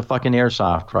say it was a fucking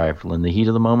airsoft rifle. In the heat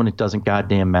of the moment, it doesn't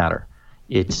goddamn matter.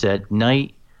 It's at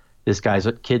night. This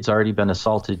kid's already been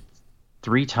assaulted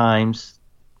 3 times.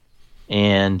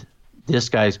 And this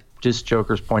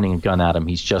joker's pointing a gun at him.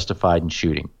 He's justified in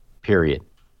shooting. Period.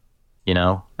 you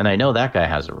know? And I know that guy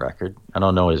has a record. I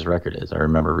don't know what his record is. I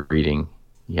remember reading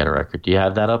he had a record. Do you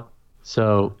have that up?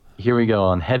 So here we go.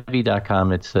 On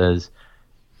heavy.com, it says,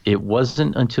 it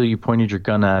wasn't until you pointed your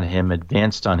gun at him,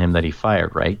 advanced on him, that he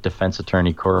fired, right? Defense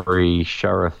attorney Corey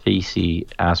Sharafisi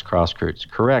asked Crosskreutz.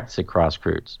 Correct, said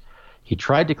Crosskreutz. He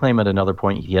tried to claim at another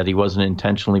point that he wasn't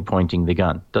intentionally pointing the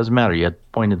gun. Doesn't matter. You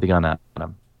had pointed the gun at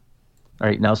him. All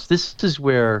right, now this is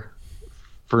where,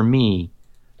 for me,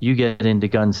 you get into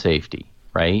gun safety,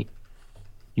 right?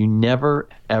 You never,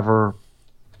 ever,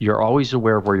 you're always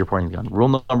aware of where you're pointing the gun.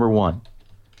 Rule number one,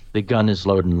 the gun is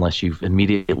loaded unless you've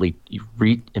immediately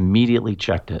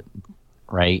checked it,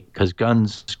 right? Because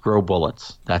guns grow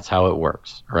bullets. That's how it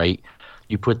works, right?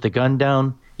 You put the gun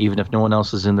down, even if no one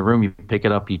else is in the room, you pick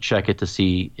it up, you check it to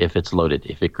see if it's loaded,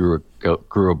 if it grew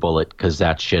a bullet, because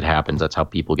that shit happens. That's how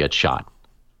people get shot.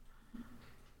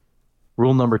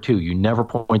 Rule number two, you never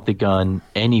point the gun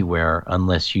anywhere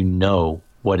unless you know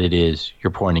what it is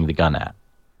you're pointing the gun at,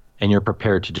 and you're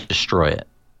prepared to destroy it,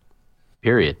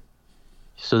 period.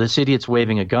 So this idiot's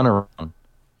waving a gun around,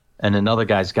 and another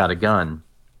guy's got a gun,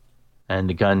 and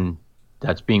the gun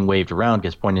that's being waved around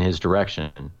gets pointed in his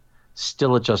direction.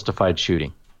 Still a justified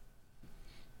shooting.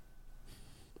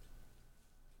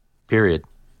 Period.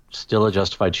 Still a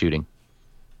justified shooting.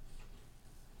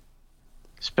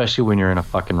 Especially when you're in a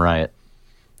fucking riot.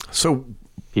 So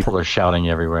people are shouting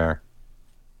everywhere.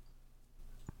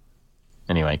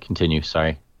 Anyway, continue.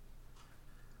 Sorry.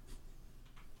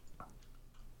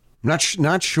 Not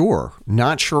sure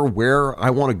where I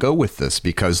want to go with this,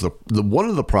 because the one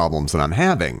of the problems that I'm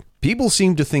having, people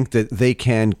seem to think that they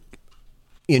can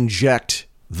inject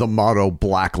the motto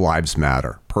Black Lives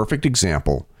Matter. Perfect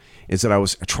example is that I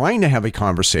was trying to have a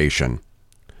conversation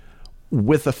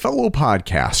with a fellow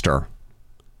podcaster,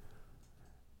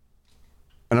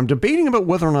 and I'm debating about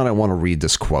whether or not I want to read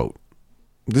this quote.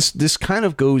 This kind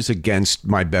of goes against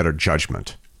my better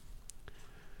judgment.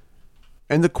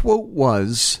 And the quote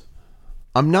was,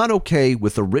 "I'm not okay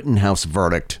with the Rittenhouse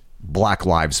verdict. Black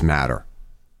Lives Matter."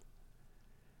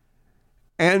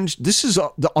 And this is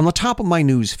on the top of my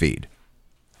news feed.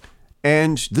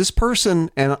 And this person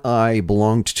and I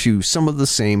belonged to some of the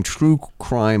same true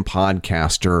crime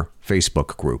podcaster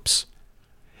Facebook groups.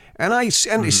 And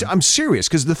I'm serious,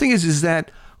 because the thing is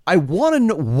that I want to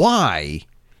know, why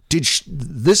did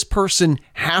this person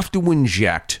have to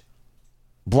inject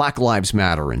Black Lives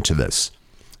Matter into this?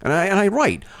 And I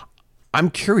write, I'm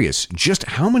curious, just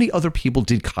how many other people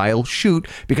did Kyle shoot?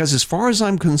 Because as far as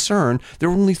I'm concerned, there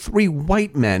were only 3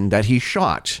 white men that he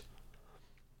shot.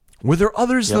 Were there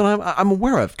others that I'm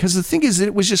aware of? Because the thing is that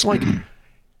it was just like,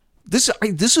 this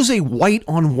was a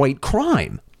white-on-white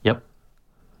crime. Yep.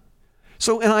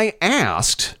 So, and I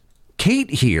asked Kate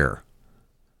here,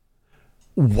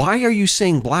 why are you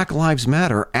saying Black Lives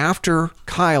Matter after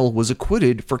Kyle was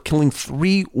acquitted for killing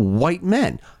 3 white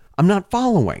men? I'm not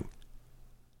following.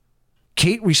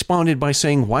 Kate responded by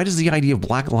saying, why does the idea of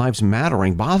Black Lives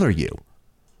Mattering bother you?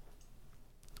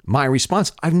 My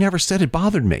response, I've never said it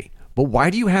bothered me. But why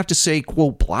do you have to say,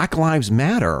 quote, Black Lives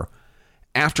Matter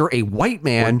after a white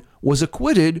man was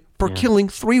acquitted for killing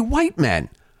 3 white men?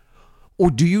 Or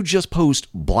do you just post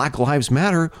Black Lives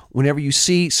Matter whenever you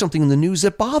see something in the news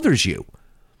that bothers you?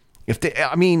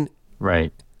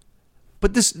 Right.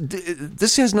 But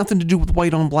this has nothing to do with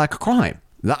white on black crime.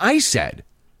 I said.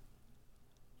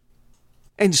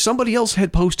 And somebody else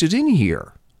had posted in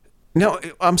here. Now,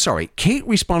 I'm sorry. Kate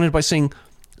responded by saying,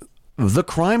 the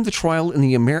crime, the trial, and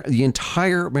the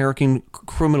entire American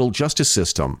criminal justice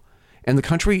system and the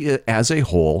country as a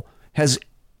whole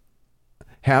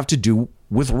have to do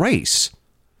with race.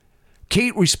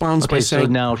 Kate responds by saying,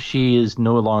 so now she is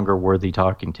no longer worthy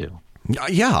talking to.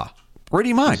 Yeah,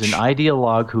 pretty much. She's an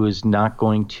ideologue who is not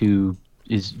going to,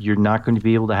 you're not going to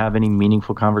be able to have any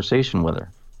meaningful conversation with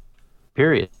her.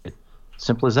 Period.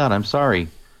 Simple as that. I'm sorry.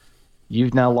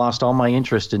 You've now lost all my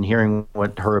interest in hearing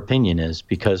what her opinion is,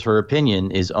 because her opinion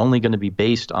is only going to be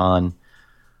based on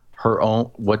her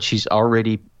own, what she's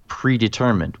already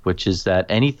predetermined, which is that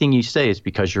anything you say is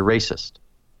because you're racist.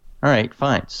 All right,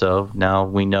 fine. So now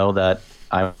we know that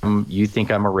you think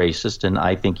I'm a racist, and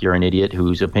I think you're an idiot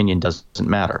whose opinion doesn't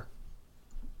matter.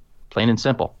 Plain and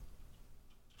simple.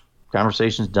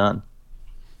 Conversation's done.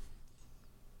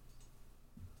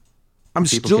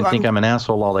 People can think I'm an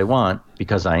asshole all they want,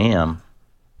 because I am.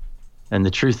 And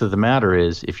the truth of the matter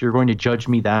is, if you're going to judge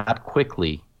me that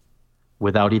quickly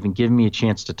without even giving me a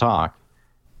chance to talk,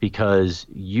 because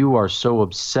you are so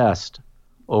obsessed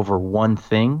over one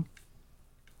thing,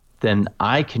 then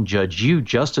I can judge you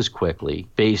just as quickly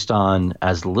based on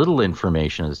as little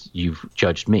information as you've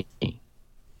judged me.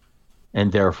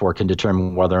 and therefore can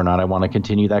determine whether or not I want to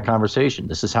continue that conversation.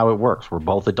 This is how it works. We're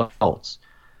both adults.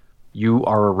 You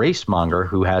are a race monger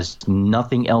who has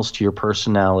nothing else to your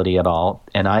personality at all,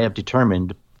 and I have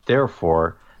determined,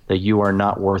 therefore, that you are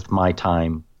not worth my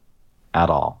time at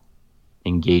all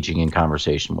engaging in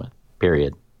conversation with,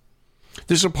 period.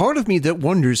 There's a part of me that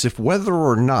wonders if whether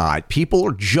or not people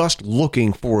are just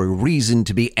looking for a reason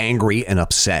to be angry and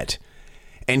upset.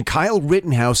 And Kyle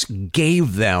Rittenhouse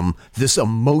gave them this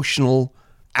emotional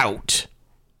out.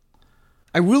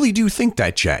 I really do think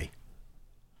that, Jay.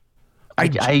 I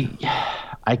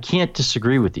can't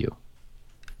disagree with you,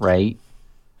 right?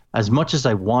 As much as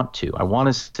I want to. I want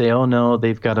to say, oh, no,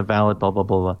 they've got a valid blah, blah,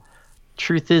 blah, blah.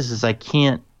 Truth is I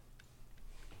can't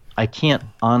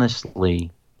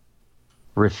honestly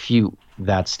refute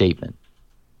that statement.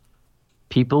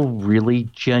 People really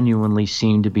genuinely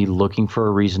seem to be looking for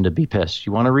a reason to be pissed.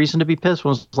 You want a reason to be pissed? When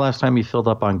was the last time you filled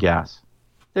up on gas?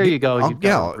 There you go. You've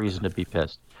got a reason to be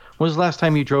pissed. When was the last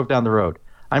time you drove down the road?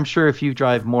 I'm sure if you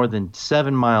drive more than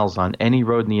 7 miles on any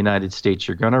road in the United States,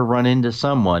 you're going to run into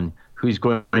someone who's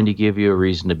going to give you a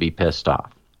reason to be pissed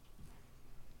off.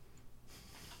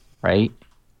 Right?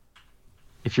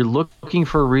 If you're looking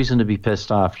for a reason to be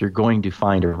pissed off, you're going to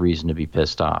find a reason to be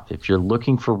pissed off. If you're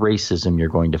looking for racism, you're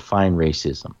going to find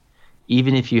racism,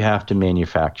 even if you have to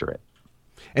manufacture it.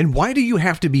 And why do you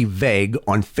have to be vague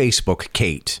on Facebook,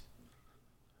 Kate?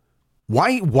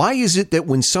 Why is it that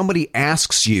when somebody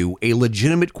asks you a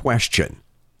legitimate question,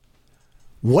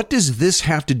 what does this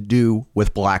have to do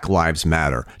with Black Lives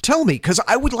Matter? Tell me, because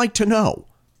I would like to know.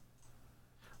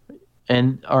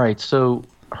 And all right, so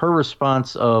her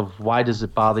response of why does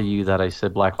it bother you that I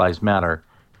said Black Lives Matter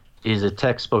is a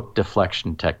textbook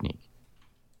deflection technique,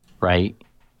 right?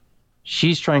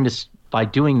 She's trying to, by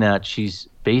doing that, she's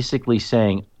basically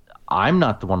saying, I'm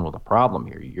not the one with a problem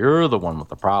here. You're the one with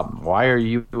the problem. Why are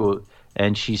you?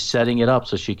 And she's setting it up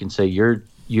so she can say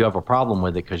you have a problem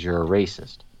with it because you're a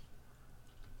racist.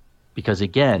 Because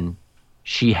again,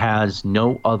 she has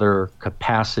no other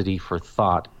capacity for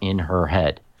thought in her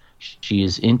head. She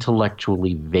is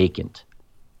intellectually vacant.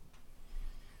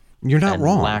 You're not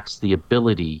wrong. Lacks the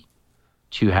ability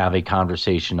to have a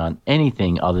conversation on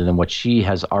anything other than what she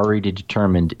has already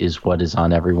determined is what is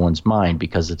on everyone's mind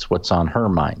because it's what's on her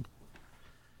mind.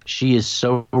 She is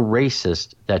so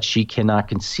racist that she cannot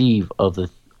conceive of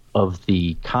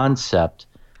the concept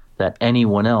that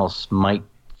anyone else might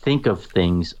think of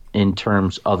things in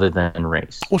terms other than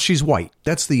race. Well, she's white.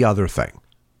 That's the other thing.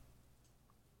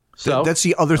 So that's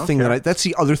the other thing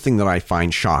that I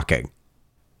find shocking.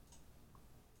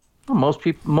 Well, most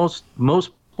people,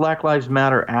 most Black Lives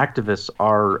Matter activists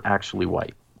are actually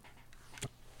white.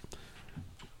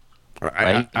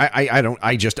 Right? I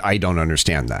don't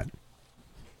understand that.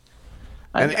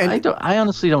 I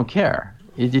honestly don't care.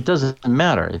 It doesn't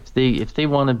matter if they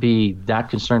want to be that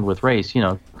concerned with race.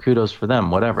 Kudos for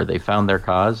them. Whatever, they found their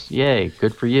cause. Yay,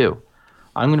 good for you.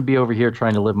 I'm going to be over here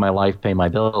trying to live my life, pay my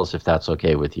bills, if that's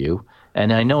okay with you.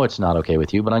 And I know it's not okay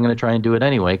with you, but I'm going to try and do it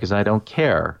anyway because I don't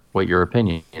care what your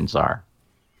opinions are.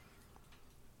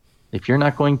 If you're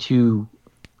not going to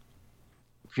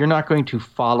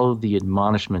follow the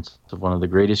admonishments of one of the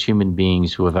greatest human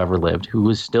beings who have ever lived, who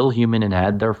was still human and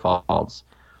had their faults,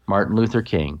 Martin Luther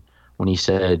King, when he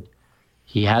said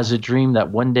he has a dream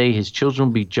that one day his children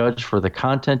will be judged for the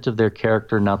content of their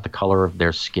character, not the color of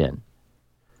their skin.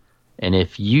 And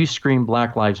if you scream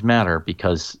Black Lives Matter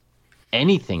because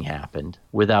anything happened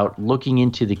without looking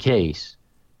into the case,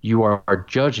 you are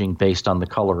judging based on the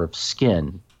color of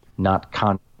skin, not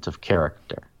content of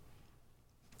character.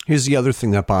 Here's the other thing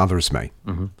that bothers me.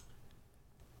 Mm-hmm.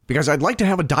 Because I'd like to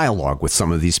have a dialogue with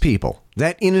some of these people.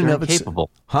 That in and of itself. Incapable.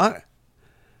 Huh?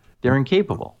 They're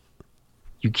incapable.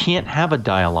 You can't have a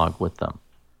dialogue with them.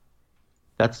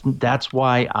 That's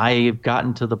why I've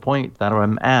gotten to the point that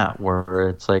I'm at where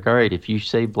it's like, all right, if you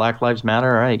say Black Lives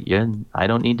Matter, all right, I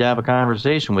don't need to have a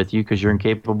conversation with you because you're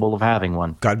incapable of having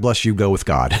one. God bless you. Go with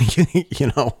God.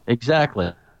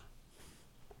 Exactly.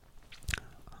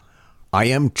 I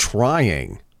am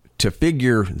trying to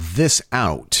figure this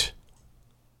out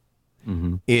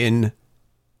in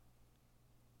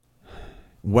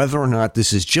whether or not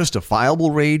this is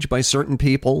justifiable rage by certain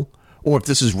people or if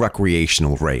this is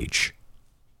recreational rage.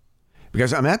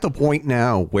 Because I'm at the point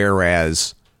now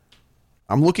whereas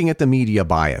I'm looking at the media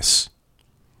bias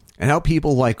and how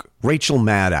people like Rachel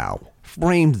Maddow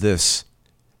framed this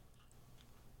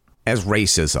as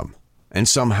racism and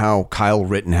somehow Kyle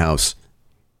Rittenhouse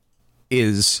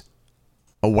is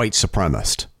a white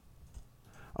supremacist.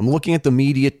 I'm looking at the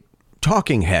media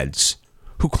talking heads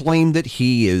who claim that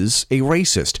he is a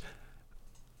racist.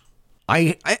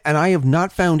 I have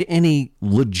not found any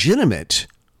legitimate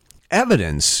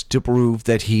evidence to prove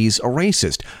that he's a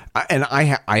racist.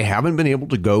 I haven't been able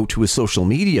to go to his social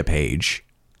media page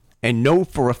and know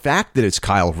for a fact that it's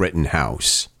Kyle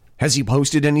Rittenhouse. Has he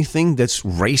posted anything that's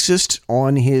racist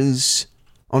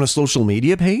on a social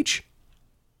media page?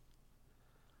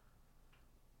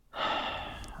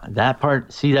 That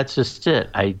part, see, that's just it.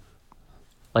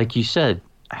 Like you said,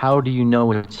 how do you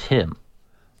know it's him?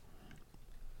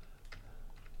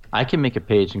 I can make a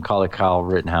page and call it Kyle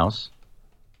Rittenhouse.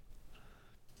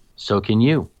 So can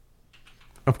you.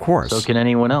 Of course. So can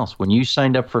anyone else. When you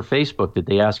signed up for Facebook, did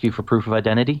they ask you for proof of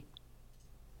identity?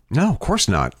 No, of course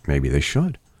not. Maybe they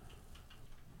should.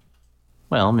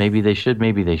 Well, maybe they should,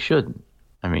 maybe they shouldn't.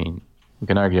 I mean, we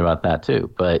can argue about that too.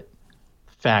 But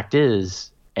the fact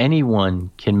is,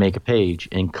 anyone can make a page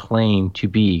and claim to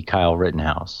be Kyle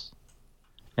Rittenhouse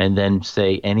and then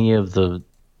say any of the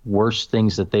worst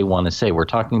things that they want to say. We're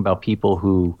talking about people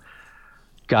who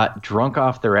got drunk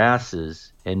off their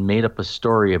asses and made up a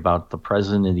story about the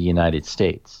president of the United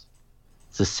States.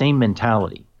 It's the same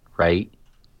mentality, right?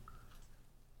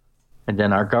 And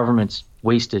then our government's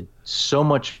wasted so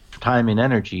much time and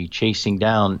energy chasing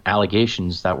down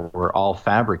allegations that were all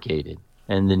fabricated.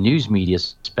 And the news media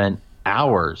spent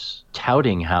hours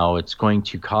touting how it's going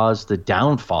to cause the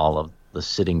downfall of the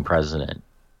sitting president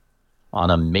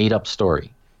on a made-up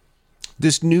story.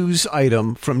 This news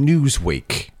item from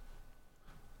Newsweek.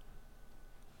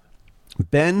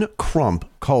 Ben Crump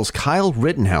calls Kyle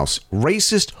Rittenhouse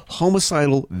racist,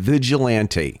 homicidal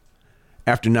vigilante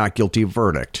after not guilty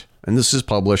verdict. And this is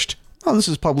published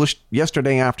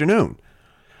yesterday afternoon.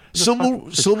 I don't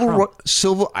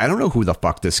know who the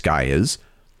fuck this guy is.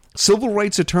 Civil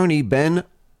rights attorney Ben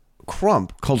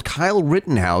Crump called Kyle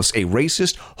Rittenhouse a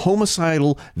racist,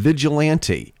 homicidal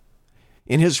vigilante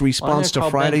in his response to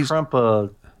Friday's. I'm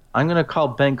going to call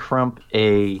Ben Crump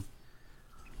a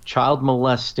child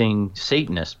molesting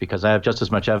Satanist because I have just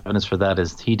as much evidence for that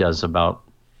as he does about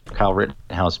Kyle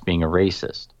Rittenhouse being a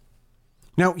racist.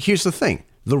 Now, here's the thing.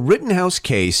 The Rittenhouse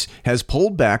case has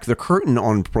pulled back the curtain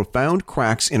on profound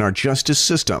cracks in our justice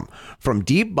system, from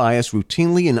deep bias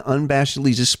routinely and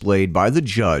unabashedly displayed by the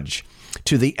judge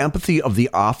to the empathy of the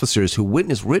officers who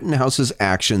witnessed Rittenhouse's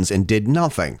actions and did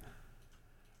nothing.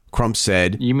 Crump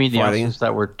said, "You mean the officers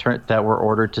that were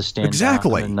ordered to stand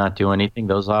down and not do anything?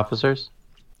 Those officers?"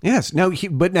 Yes. Now,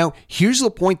 here's the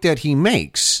point that he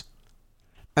makes,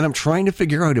 and I'm trying to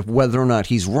figure out whether or not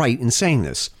he's right in saying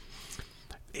this.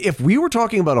 If we were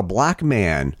talking about a black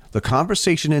man, the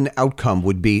conversation and outcome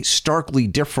would be starkly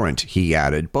different, he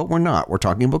added, but we're not. We're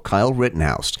talking about Kyle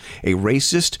Rittenhouse, a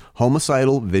racist,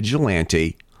 homicidal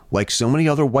vigilante, like so many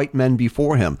other white men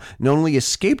before him, not only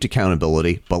escaped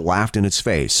accountability, but laughed in its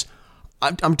face.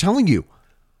 I'm telling you,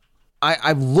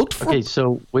 I've looked for... Okay,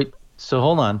 so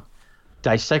hold on.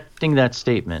 Dissecting that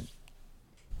statement,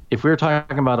 if we were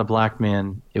talking about a black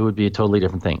man, it would be a totally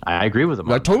different thing. I agree with him.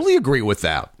 I totally agree with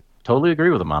that. Totally agree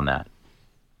with him on that.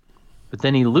 But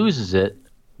then he loses it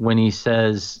when he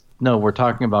says, no, we're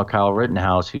talking about Kyle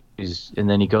Rittenhouse, and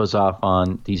then he goes off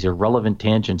on these irrelevant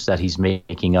tangents that he's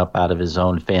making up out of his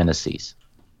own fantasies.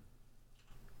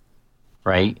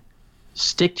 Right?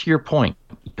 Stick to your point.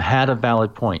 You had a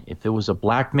valid point. If it was a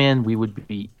black man,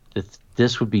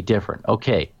 this would be different.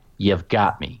 Okay, you've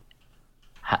got me.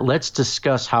 Let's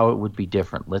discuss how it would be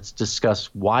different. Let's discuss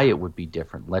why it would be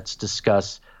different. Let's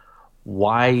discuss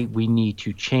why we need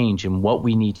to change and what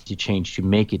we need to change to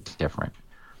make it different.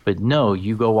 But no,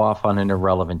 you go off on an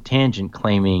irrelevant tangent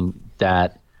claiming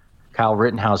that Kyle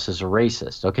Rittenhouse is a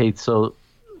racist. Okay, so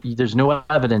there's no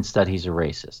evidence that he's a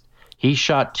racist. He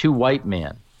shot 2 white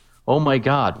men. Oh my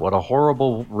God, what a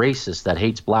horrible racist that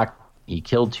hates black. He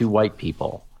killed 2 white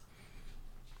people.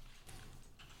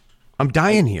 I'm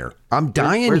dying here. Where's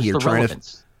the trying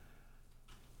relevance?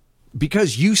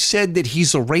 Because you said that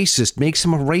he's a racist makes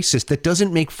him a racist. That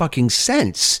doesn't make fucking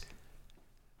sense.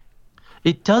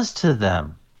 It does to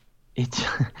them. It's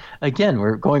again,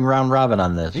 we're going round robin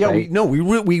on this. Yeah, right?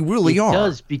 we really are. It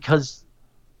does because,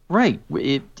 right?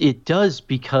 It does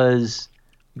because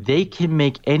they can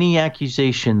make any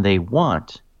accusation they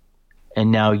want,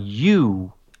 and now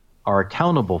you are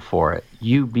accountable for it.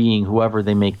 You being whoever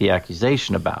they make the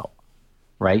accusation about,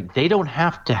 right? They don't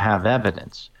have to have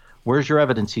evidence. Where's your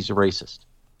evidence he's a racist?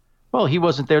 Well, he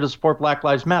wasn't there to support Black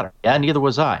Lives Matter. Yeah, neither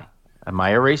was I. Am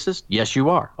I a racist? Yes, you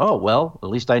are. Oh, well, at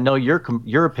least I know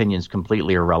your opinion's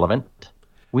completely irrelevant.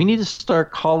 We need to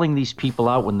start calling these people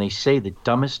out when they say the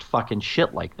dumbest fucking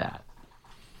shit like that.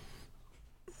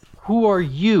 Who are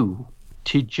you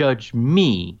to judge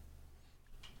me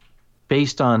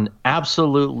based on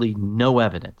absolutely no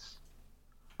evidence?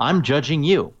 I'm judging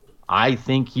you. I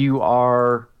think you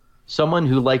are someone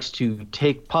who likes to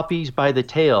take puppies by the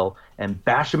tail and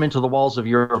bash them into the walls of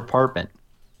your apartment.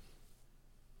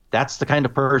 That's the kind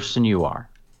of person you are.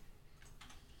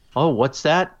 Oh, what's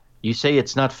that? You say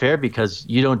it's not fair because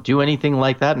you don't do anything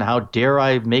like that, and how dare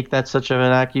I make that such of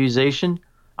an accusation?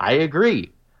 I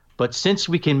agree. But since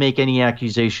we can make any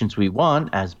accusations we want,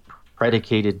 as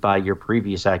predicated by your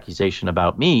previous accusation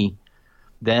about me,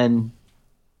 then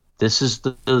this is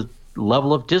the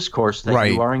level of discourse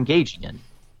that you are engaging in.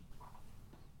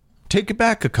 Take it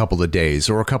back a couple of days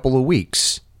or a couple of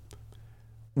weeks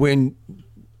when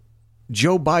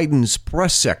Joe Biden's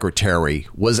press secretary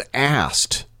was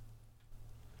asked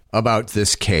about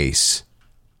this case.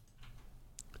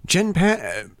 Jen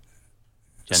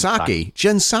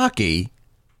Psaki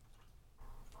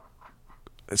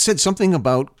said something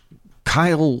about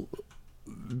Kyle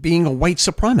being a white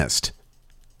supremacist.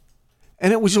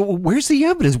 And it was, where's the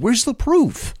evidence? Where's the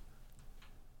proof?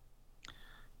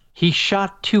 He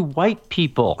shot 2 white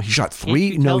people. He shot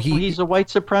 3. No, he's a white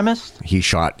supremacist. He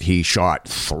shot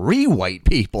 3 white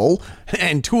people,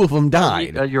 and 2 of them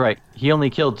died. You're right. He only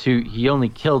killed 2. He only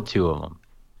killed 2 of them.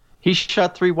 He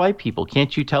shot 3 white people.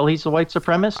 Can't you tell he's a white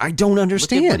supremacist? I don't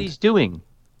understand. Look at what he's doing.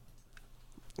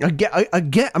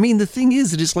 I mean, the thing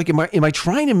is, it is like, am I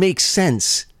trying to make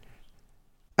sense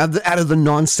out of the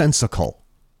nonsensical?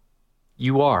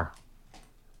 You are.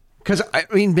 Because I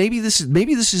mean, maybe this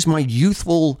is my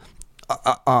youthful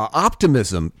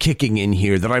optimism kicking in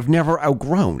here that I've never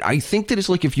outgrown. I think that it's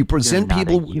like if you present you're not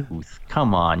people. A youth.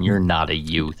 Come on, you're not a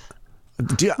youth.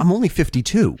 I'm only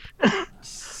 52.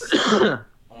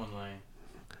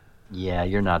 Yeah,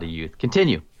 you're not a youth.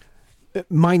 Continue.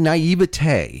 My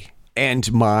naivete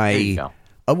and my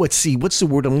what's the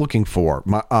word I'm looking for?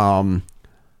 My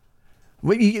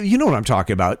you know what I'm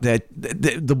talking about? That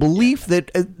the belief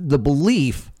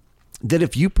that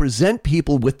if you present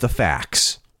people with the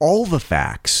facts, all the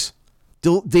facts,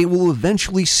 they will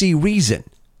eventually see reason.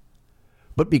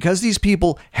 But because these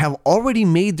people have already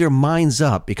made their minds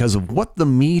up because of what the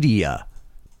media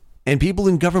and people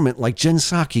in government like Jen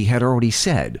Psaki had already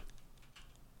said.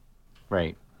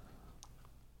 Right.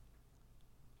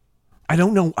 I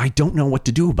don't know what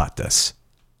to do about this.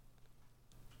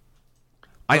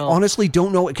 I honestly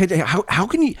don't know. How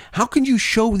can you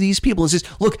show these people and says,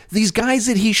 look, these guys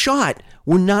that he shot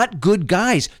were not good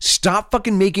guys. Stop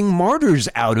fucking making martyrs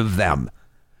out of them.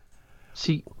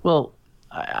 See, well,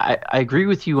 I agree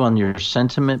with you on your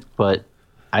sentiment, but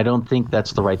I don't think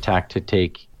that's the right tack to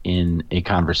take in a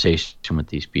conversation with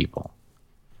these people.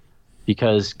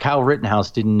 Because Kyle Rittenhouse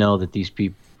didn't know that these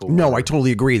people. No, I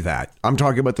totally agree with that. I'm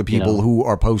talking about the people who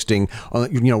are posting,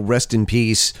 rest in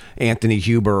peace, Anthony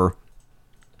Huber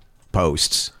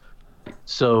posts.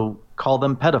 So call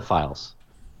them pedophiles.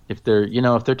 If they're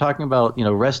talking about,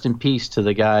 rest in peace to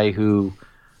the guy who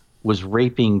was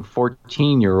raping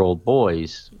 14-year-old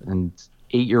boys and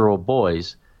 8-year-old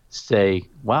boys, say,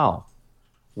 wow,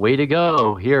 way to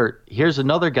go. Here's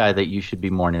another guy that you should be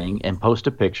mourning, and post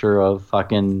a picture of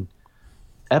fucking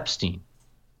Epstein.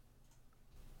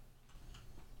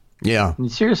 Yeah. I mean,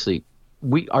 seriously,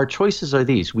 our choices are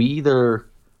these. We either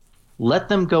let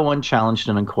them go unchallenged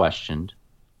and unquestioned,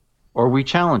 or we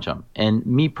challenge them. And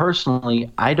me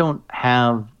personally, I don't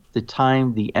have the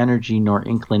time, the energy, nor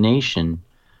inclination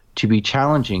to be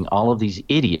challenging all of these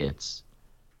idiots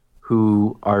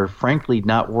who are frankly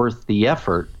not worth the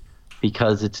effort,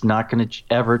 because it's not going to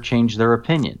ever change their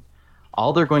opinion.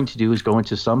 All they're going to do is go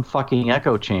into some fucking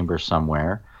echo chamber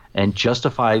somewhere and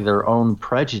justify their own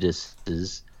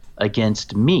prejudices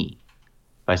against me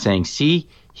by saying, see,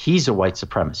 he's a white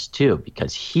supremacist too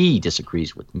because he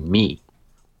disagrees with me.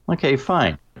 Okay,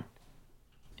 fine.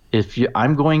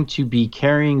 I'm going to be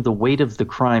carrying the weight of the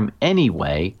crime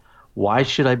anyway, why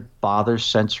should I bother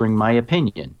censoring my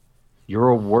opinion? You're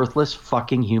a worthless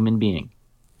fucking human being.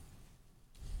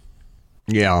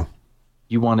 Yeah.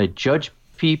 You want to judge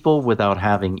people without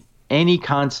having any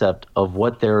concept of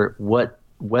whether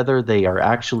they are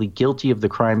actually guilty of the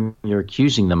crime you're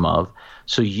accusing them of.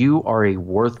 So you are a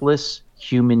worthless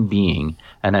human being,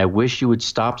 and I wish you would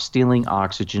stop stealing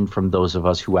oxygen from those of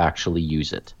us who actually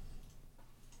use it.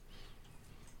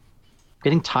 I'm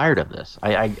getting tired of this.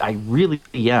 I really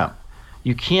am.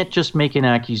 You can't just make an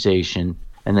accusation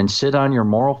and then sit on your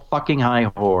moral fucking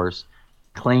high horse,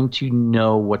 claim to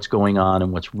know what's going on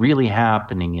and what's really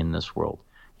happening in this world.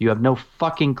 You have no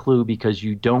fucking clue because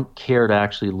you don't care to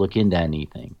actually look into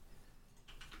anything.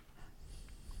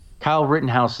 Kyle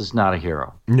Rittenhouse is not a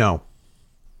hero. No.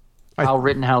 Kyle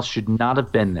Rittenhouse should not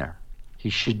have been there. He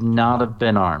should not have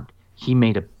been armed. He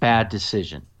made a bad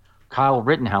decision. Kyle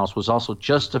Rittenhouse was also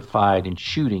justified in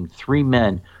shooting 3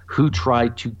 men who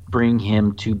tried to bring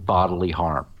him to bodily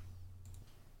harm.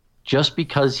 Just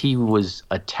because he was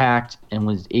attacked and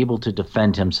was able to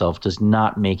defend himself does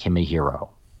not make him a hero.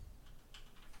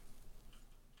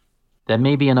 That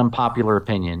may be an unpopular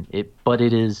opinion, but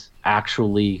it is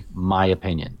actually my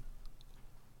opinion.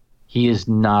 He is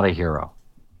not a hero.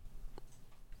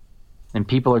 And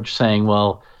people are saying,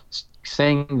 well,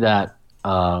 saying that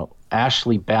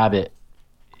Ashley Babbitt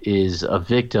is a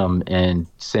victim and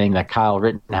saying that Kyle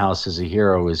Rittenhouse is a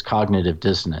hero is cognitive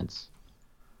dissonance.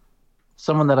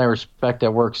 Someone that I respect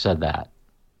at work said that.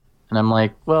 And I'm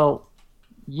like, well,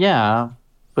 yeah,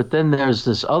 but then there's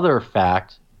this other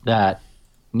fact that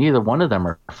neither one of them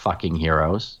are fucking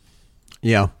heroes.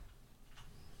 Yeah.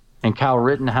 And Kyle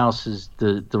Rittenhouse's,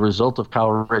 the result of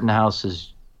Kyle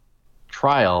Rittenhouse's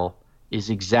trial is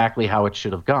exactly how it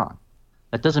should have gone.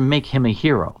 That doesn't make him a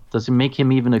hero. Doesn't make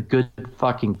him even a good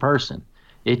fucking person.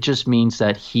 It just means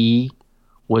that he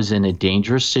was in a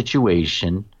dangerous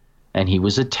situation and he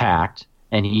was attacked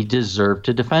and he deserved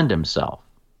to defend himself.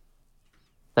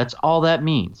 That's all that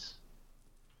means.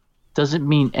 Doesn't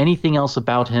mean anything else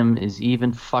about him is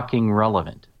even fucking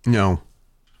relevant. No.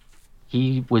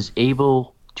 He was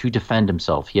able to defend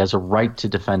himself. He has a right to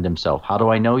defend himself. How do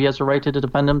I know he has a right to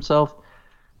defend himself?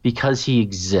 Because he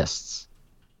exists.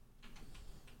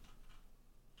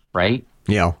 Right?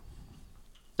 Yeah.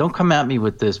 Don't come at me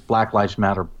with this Black Lives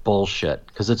Matter bullshit,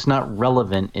 because it's not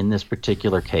relevant in this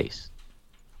particular case.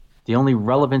 The only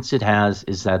relevance it has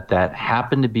is that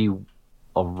happened to be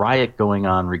a riot going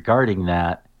on regarding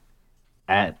that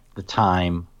at the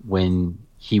time when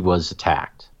he was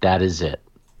attacked. That is it.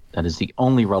 That is the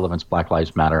only relevance Black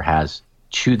Lives Matter has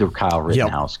to the Kyle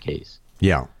Rittenhouse case.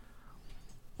 Yeah.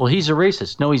 Well, he's a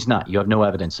racist. No, he's not. You have no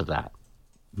evidence of that.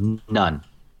 None.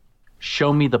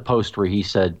 Show me the post where he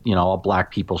said, all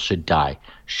black people should die.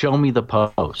 Show me the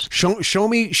post. Show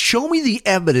me the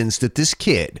evidence that this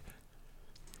kid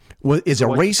is a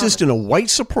racist and a white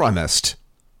supremacist.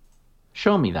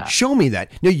 Show me that. Show me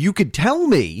that. Now, you could tell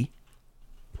me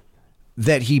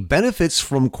that he benefits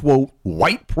from, quote,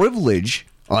 white privilege,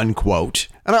 unquote,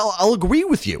 and I'll agree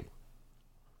with you.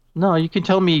 No, you can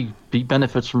tell me he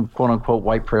benefits from, quote, unquote,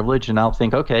 white privilege, and I'll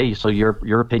think, okay, so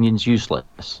your opinion's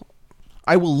useless.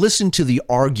 I will listen to the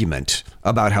argument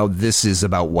about how this is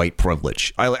about white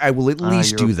privilege. I will at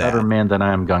least do that. You're a better man than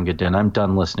I am, Gunga Din. I'm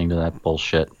done listening to that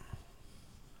bullshit.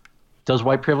 Does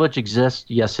white privilege exist?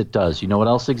 Yes, it does. You know what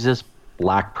else exists?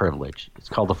 Black privilege. It's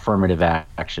called affirmative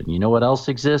action. You know what else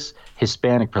exists?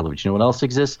 Hispanic privilege. You know what else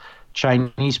exists?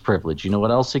 Chinese privilege. You know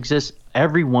what else exists?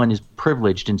 Everyone is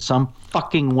privileged in some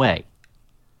fucking way.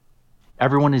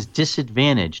 Everyone is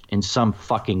disadvantaged in some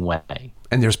fucking way.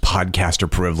 And there's podcaster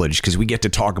privilege because we get to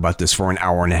talk about this for an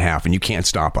hour and a half and you can't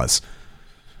stop us.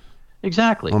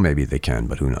 Exactly. Well, maybe they can,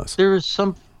 but who knows? There is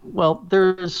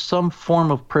some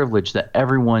form of privilege that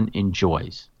everyone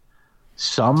enjoys.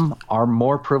 Some are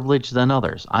more privileged than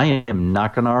others. I am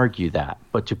not going to argue that.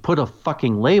 But to put a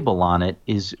fucking label on it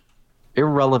is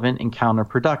irrelevant and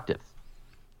counterproductive.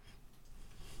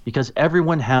 Because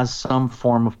everyone has some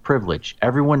form of privilege.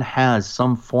 Everyone has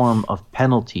some form of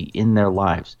penalty in their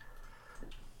lives.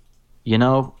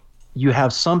 You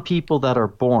have some people that are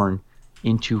born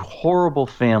into horrible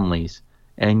families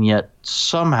and yet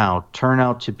somehow turn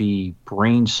out to be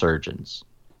brain surgeons,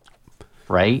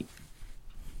 right?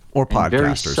 Or podcasters. And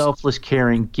very selfless,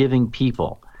 caring, giving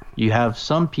people. You have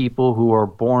some people who are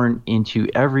born into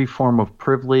every form of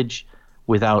privilege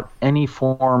without any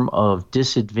form of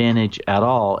disadvantage at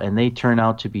all, and they turn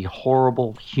out to be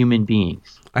horrible human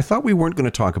beings. I thought we weren't going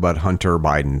to talk about Hunter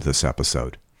Biden this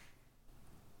episode.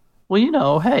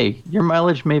 Well, hey, your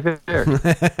mileage may vary.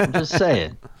 I'm just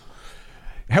saying.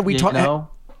 Have we talked?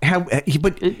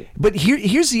 But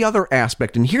here's the other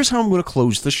aspect, and here's how I'm going to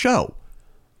close the show.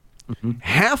 Mm-hmm.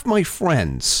 Half my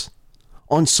friends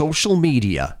on social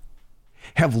media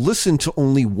have listened to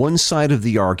only one side of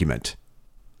the argument.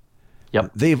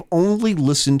 Yep. They've only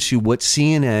listened to what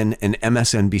CNN and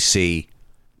MSNBC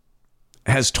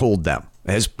has told them,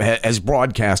 has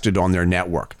broadcasted on their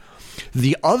network.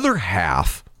 The other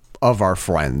half of our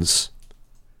friends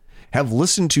have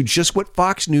listened to just what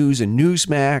Fox News and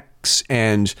Newsmax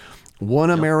and One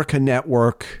America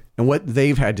Network and what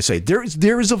they've had to say. There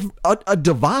is a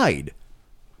divide.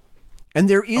 And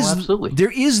there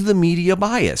is the media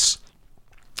bias.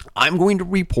 I'm going to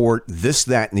report this,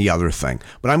 that, and the other thing,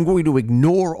 but I'm going to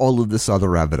ignore all of this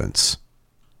other evidence.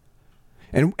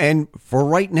 And for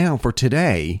right now, for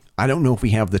today, I don't know if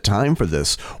we have the time for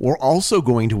this. We're also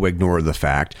going to ignore the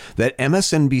fact that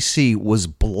MSNBC was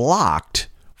blocked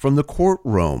from the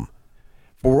courtroom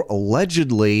for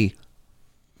allegedly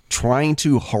trying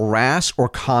to harass or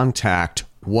contact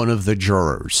one of the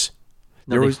jurors.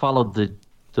 No, they followed the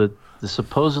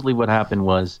supposedly what happened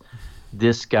was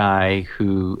this guy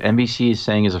who NBC is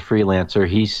saying is a freelancer,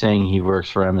 he's saying he works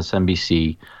for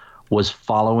MSNBC, was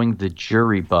following the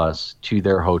jury bus to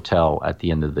their hotel at the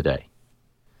end of the day.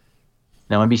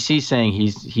 Now, NBC is saying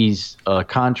he's a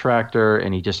contractor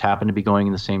and he just happened to be going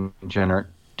in the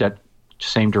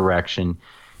same direction.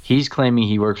 He's claiming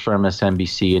he works for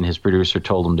MSNBC and his producer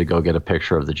told him to go get a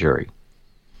picture of the jury.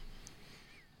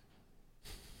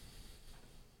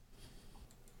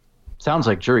 Sounds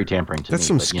like jury tampering to me. That's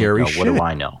some scary shit. What do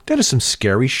I know? That is some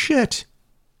scary shit.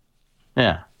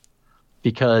 Yeah.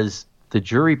 Because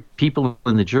people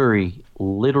in the jury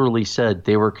literally said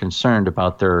they were concerned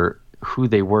about who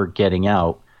they were getting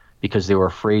out because they were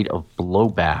afraid of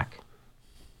blowback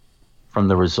from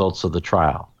the results of the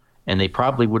trial. And they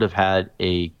probably would have had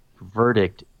a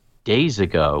verdict days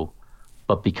ago,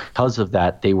 but because of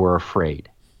that, they were afraid.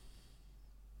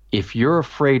 If you're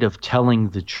afraid of telling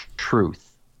the truth,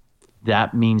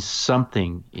 that means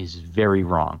something is very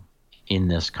wrong in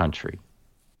this country.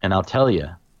 And I'll tell you,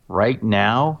 right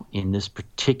now, in this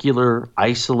particular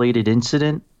isolated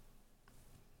incident,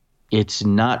 it's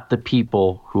not the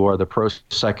people who are the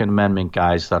pro-Second Amendment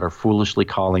guys that are foolishly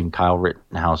calling Kyle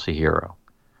Rittenhouse a hero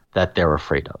that they're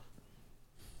afraid of.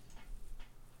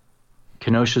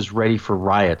 Kenosha's ready for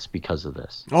riots because of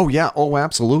this. Oh, yeah. Oh,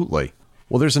 absolutely.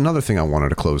 Well, there's another thing I wanted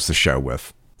to close the show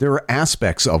with. There are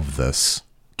aspects of this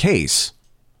case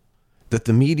that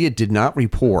the media did not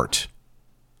report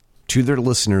to their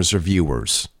listeners or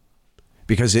viewers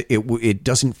because it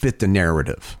doesn't fit the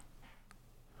narrative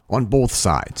on both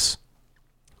sides.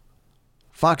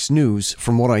 Fox News,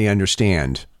 from what I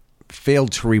understand,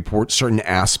 failed to report certain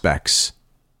aspects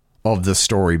of the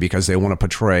story because they want to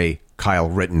portray Kyle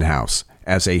Rittenhouse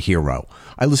as a hero.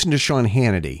 I listened to Sean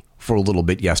Hannity for a little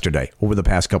bit yesterday, over the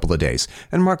past couple of days,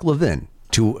 and Mark Levin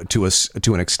to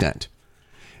an extent.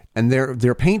 And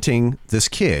they're painting this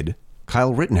kid,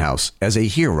 Kyle Rittenhouse, as a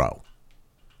hero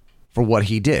for what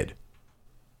he did.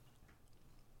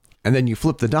 And then you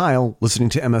flip the dial listening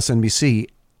to MSNBC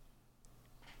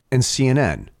and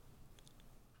CNN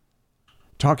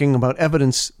talking about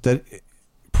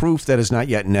proof that is not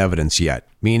yet in evidence yet,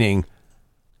 meaning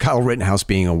Kyle Rittenhouse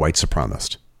being a white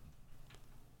supremacist.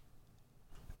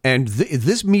 And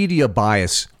this media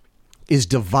bias is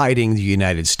dividing the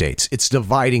United States. It's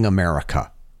dividing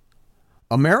America.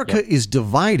 America is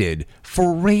divided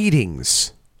for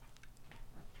ratings.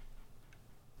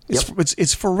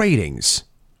 It's for ratings.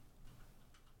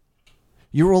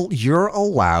 You're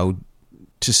allowed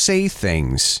to say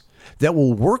things that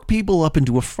will work people up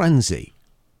into a frenzy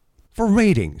for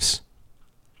ratings.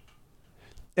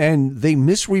 And they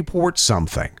misreport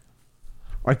something.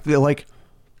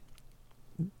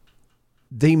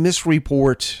 They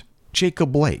misreport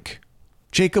Jacob Blake.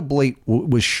 Jacob Blake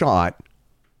was shot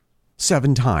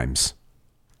 7 times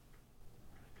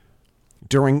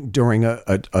during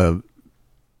an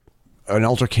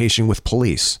altercation with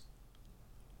police.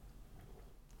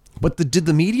 But did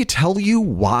the media tell you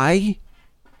why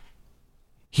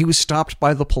he was stopped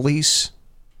by the police?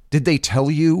 Did they tell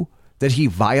you that he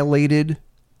violated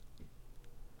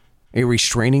a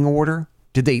restraining order?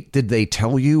 Did they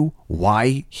tell you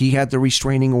why he had the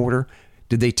restraining order?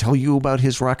 Did they tell you about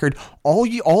his record?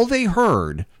 All they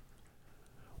heard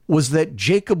was that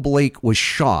Jacob Blake was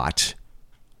shot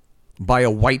by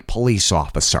a white police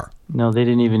officer. No, they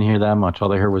didn't even hear that much. All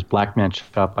they heard was black man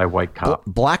shot by white cop.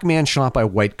 Black man shot by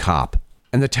white cop.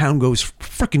 And the town goes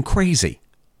freaking crazy.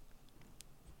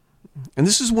 And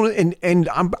this is and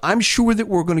I'm sure that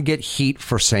we're going to get heat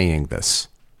for saying this.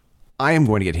 I am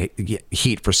going to get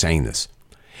heat for saying this.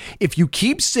 If you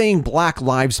keep saying Black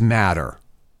Lives Matter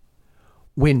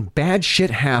when bad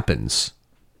shit happens,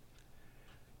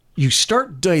 you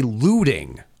start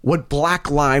diluting what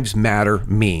Black Lives Matter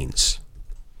means.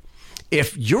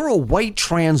 If you're a white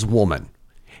trans woman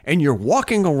and you're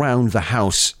walking around the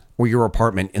house or your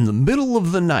apartment in the middle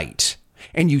of the night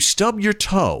and you stub your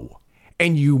toe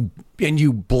and you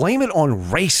blame it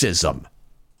on racism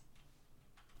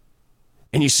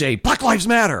and you say Black Lives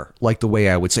Matter, like the way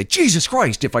I would say Jesus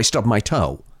Christ if I stub my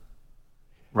toe.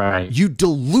 Right. You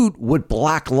dilute what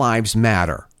Black Lives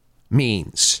Matter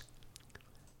means.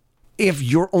 If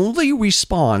your only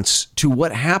response to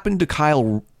what happened to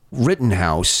Kyle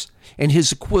Rittenhouse and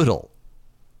his acquittal,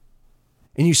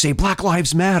 and you say Black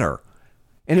Lives Matter,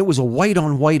 and it was a white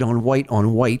on white on white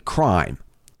on white crime,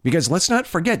 because let's not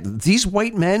forget these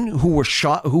white men who were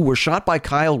shot by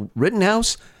Kyle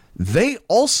Rittenhouse, they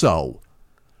also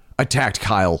attacked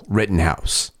Kyle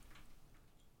Rittenhouse.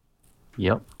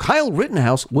 Yep. Kyle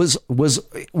Rittenhouse was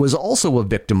also a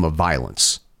victim of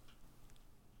violence.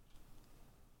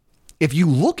 If you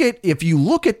look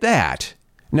at that,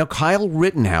 now Kyle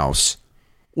Rittenhouse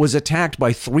was attacked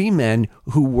by 3 men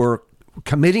who were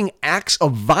committing acts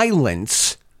of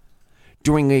violence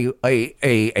during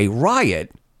a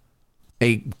riot,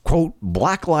 a quote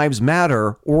Black Lives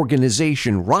Matter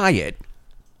organization riot.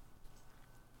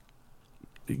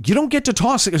 You don't get to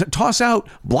toss out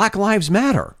Black Lives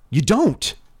Matter. You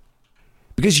don't,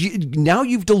 because now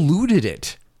you've diluted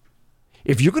it.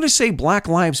 If you're going to say Black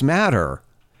Lives Matter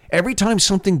every time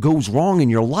something goes wrong in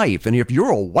your life, and if you're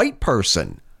a white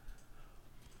person,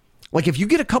 like if you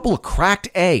get a couple of cracked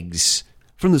eggs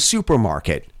from the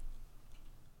supermarket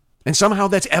and somehow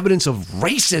that's evidence of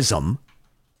racism,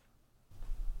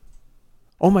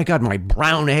 oh my God, my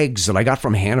brown eggs that I got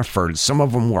from Hannaford, some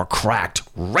of them were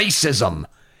cracked. Racism.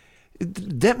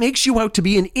 That makes you out to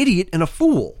be an idiot and a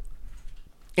fool.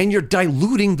 And you're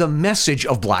diluting the message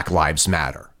of Black Lives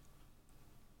Matter.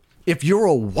 If you're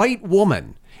a white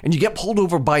woman and you get pulled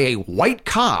over by a white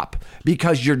cop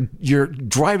because you're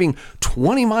driving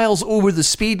 20 miles over the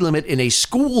speed limit in a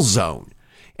school zone,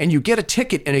 and you get a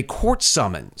ticket and a court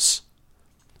summons,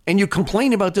 and you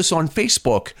complain about this on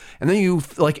Facebook, and then you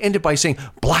end it by saying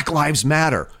Black Lives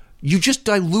Matter, you just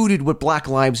diluted what Black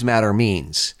Lives Matter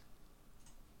means.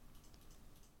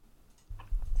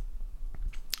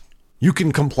 You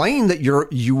can complain that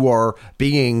you are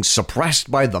being suppressed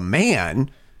by the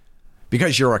man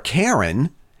because you're a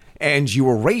Karen and you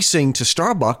were racing to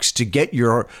Starbucks to get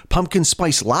your pumpkin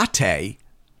spice latte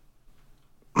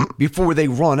before they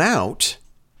run out.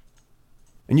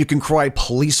 And you can cry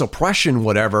police oppression,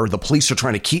 whatever. The police are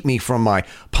trying to keep me from my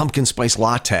pumpkin spice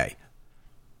latte.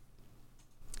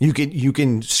 You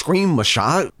can scream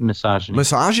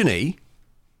misogyny.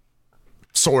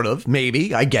 Sort of,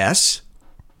 maybe, I guess.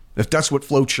 If that's what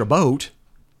floats your boat.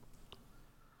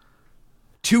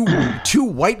 Two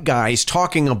white guys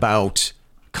talking about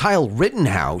Kyle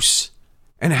Rittenhouse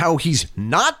and how he's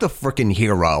not the frickin'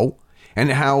 hero,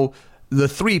 and how the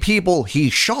 3 people he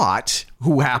shot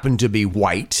who happen to be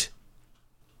white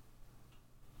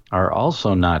are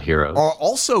also not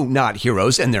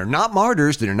heroes. And they're not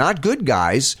martyrs. They're not good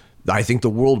guys. I think the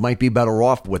world might be better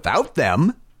off without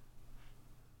them.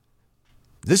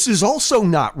 This is also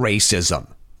not racism.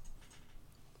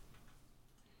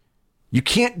 You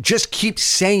can't just keep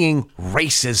saying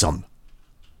racism.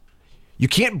 You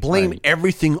can't blame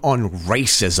everything on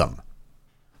racism.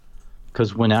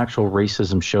 Because when actual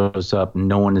racism shows up,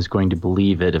 no one is going to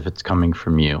believe it if it's coming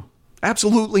from you.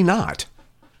 Absolutely not.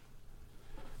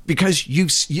 Because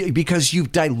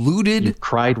you've diluted. You've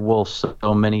cried wolf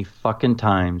so many fucking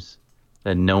times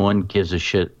that no one gives a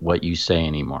shit what you say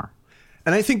anymore.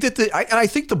 And I think that I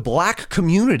think the black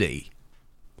community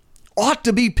ought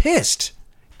to be pissed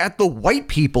at the white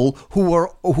people who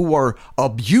are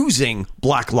abusing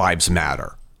Black Lives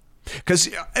Matter. Because,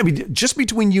 I mean, just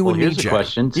between you and me, here's a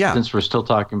question. Yeah. Since we're still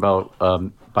talking about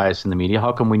bias in the media,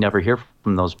 how come we never hear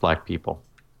from those black people?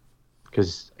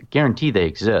 Because I guarantee they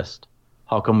exist.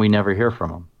 How come we never hear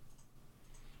from them?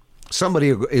 Somebody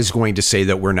is going to say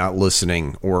that we're not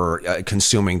listening or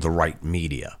consuming the right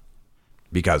media.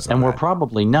 And we're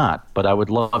probably not, but I would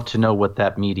love to know what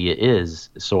that media is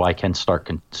so I can start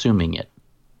consuming it.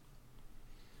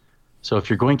 So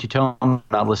if you're going to tell me I'm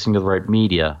not listening to the right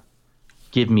media,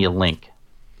 give me a link,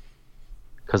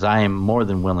 because I am more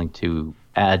than willing to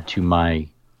add to my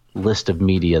list of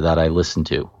media that I listen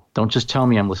to. Don't just tell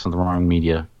me I'm listening to the wrong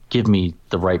media. Give me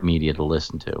the right media to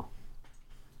listen to.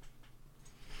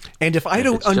 And if I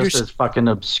don't understand, just as fucking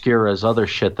obscure as other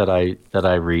shit that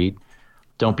I read,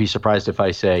 don't be surprised if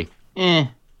I say,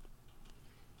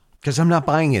 because I'm not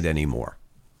buying it anymore.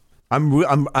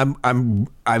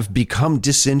 I've become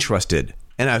disinterested,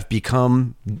 and I've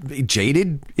become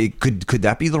jaded. Could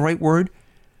that be the right word?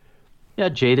 Yeah,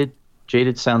 jaded.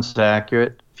 Jaded sounds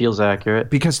accurate. Feels accurate.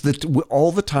 Because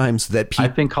all the times that people,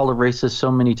 I've been called a racist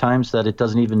so many times that it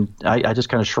doesn't even. I just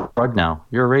kind of shrug now.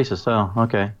 You're a racist. Oh,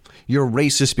 okay. You're a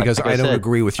racist because I don't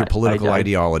agree with your political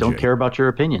ideology. I don't care about your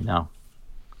opinion now.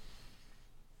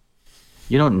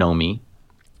 You don't know me.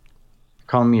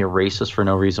 Calling me a racist for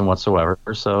no reason whatsoever.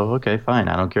 So, okay, fine.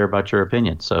 I don't care about your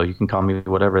opinion. So you can call me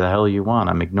whatever the hell you want.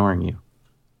 I'm ignoring you.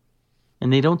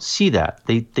 And they don't see that.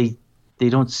 They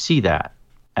don't see that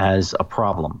as a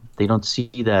problem. They don't see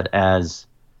that as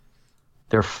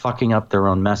they're fucking up their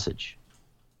own message.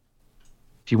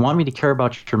 If you want me to care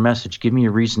about your message, give me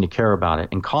a reason to care about it.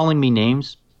 And calling me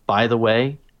names, by the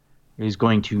way, is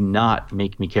going to not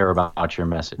make me care about your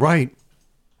message. Right.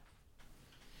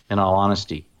 In all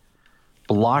honesty.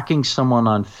 Blocking someone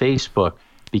on Facebook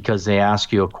because they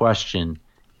ask you a question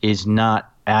is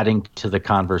not adding to the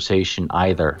conversation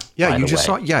either. Yeah, you just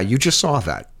saw that.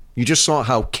 You just saw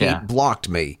how Kate blocked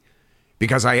me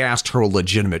because I asked her a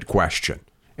legitimate question.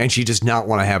 And she does not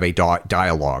want to have a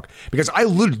dialogue. Because I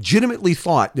legitimately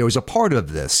thought there was a part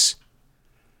of this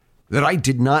that I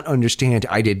did not understand,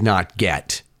 I did not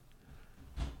get.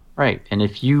 Right. And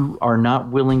if you are not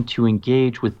willing to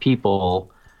engage with people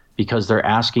because they're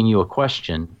asking you a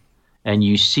question, and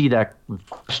you see that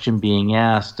question being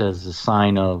asked as a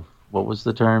sign of, what was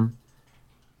the term?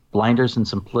 Blinders and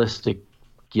simplistic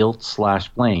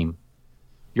guilt/blame,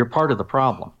 you're part of the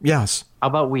problem. Yes. How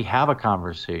about we have a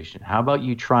conversation? How about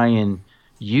you try and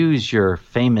use your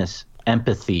famous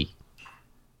empathy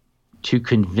to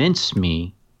convince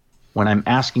me when I'm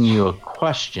asking you a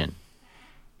question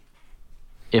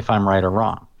if I'm right or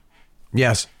wrong?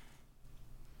 Yes.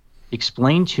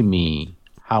 Explain to me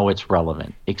how it's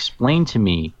relevant. Explain to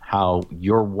me how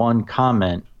your one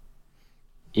comment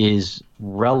is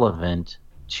relevant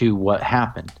to what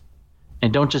happened.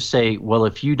 And don't just say, well,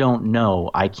 if you don't know,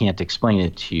 I can't explain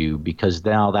it to you, because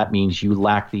now that means you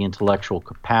lack the intellectual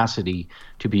capacity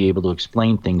to be able to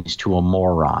explain things to a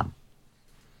moron.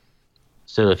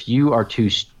 So if you are too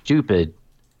stupid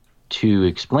to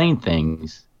explain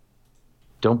things,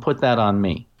 don't put that on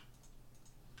me.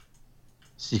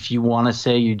 If you want to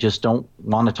say you just don't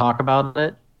want to talk about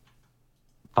it,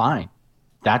 fine.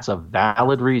 That's a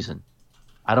valid reason.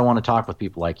 I don't want to talk with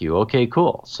people like you. Okay,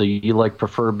 cool. So you like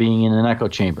prefer being in an echo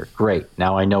chamber. Great.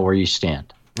 Now I know where you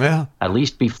stand. Yeah. At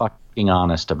least be fucking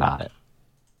honest about it.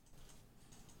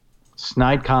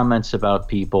 Snide comments about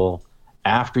people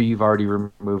after you've already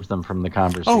removed them from the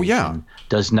conversation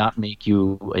does not make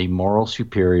you a moral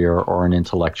superior or an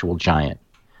intellectual giant.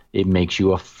 It makes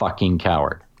you a fucking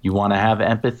coward. You want to have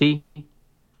empathy?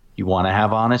 You want to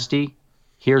have honesty?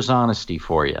 Here's honesty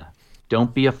for you.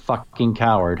 Don't be a fucking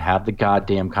coward. Have the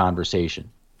goddamn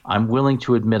conversation. I'm willing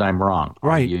to admit I'm wrong.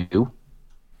 Right. Are you?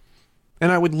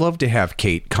 And I would love to have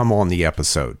Kate come on the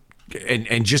episode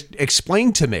and just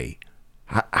explain to me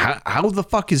how the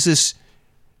fuck is this?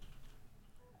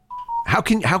 How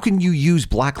can you use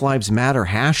Black Lives Matter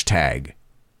hashtag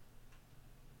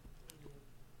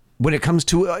when it comes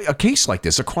to a case like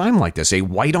this, a crime like this, a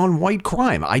white on white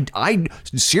crime? I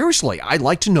seriously, I'd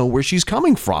like to know where she's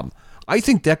coming from. I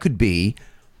think that could be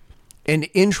an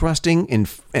interesting and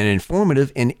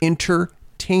informative and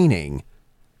entertaining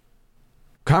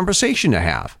conversation to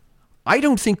have. I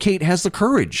don't think Kate has the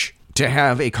courage to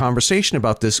have a conversation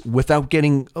about this without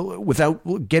getting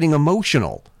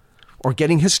emotional or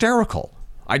getting hysterical.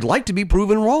 I'd like to be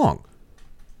proven wrong.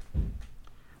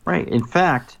 Right. In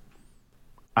fact,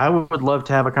 I would love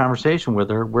to have a conversation with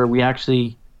her where we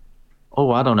actually,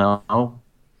 I don't know,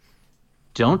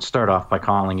 don't start off by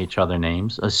calling each other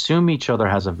names, assume each other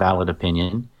has a valid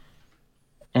opinion,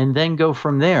 and then go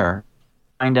from there,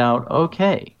 find out,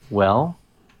 okay, well,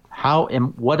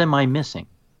 what am I missing?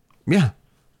 Yeah.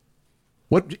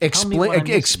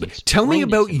 Tell me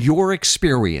about your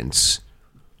experience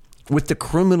with the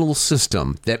criminal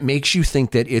system that makes you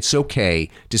think that it's okay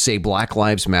to say Black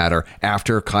Lives Matter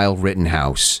after Kyle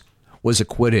Rittenhouse was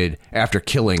acquitted after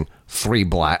killing 3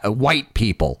 white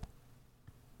people.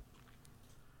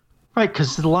 Right,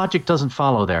 because the logic doesn't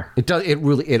follow there.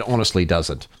 It honestly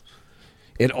doesn't.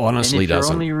 It honestly doesn't. If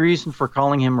your only reason for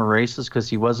calling him a racist because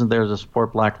he wasn't there to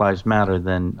support Black Lives Matter,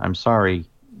 then I'm sorry,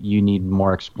 you need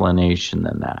more explanation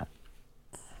than that.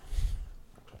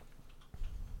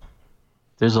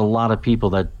 There's a lot of people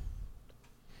that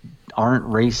aren't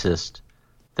racist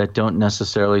that don't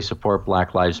necessarily support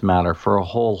Black Lives Matter for a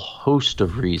whole host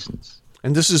of reasons.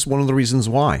 And this is one of the reasons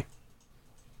why.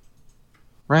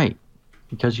 Right.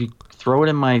 Because you throw it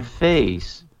in my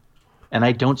face and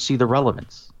I don't see the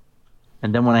relevance.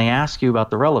 And then when I ask you about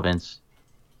the relevance,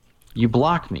 you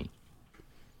block me.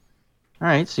 All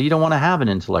right, so you don't want to have an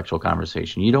intellectual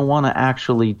conversation. You don't want to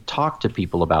actually talk to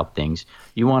people about things.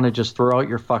 You want to just throw out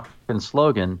your fucking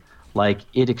slogan like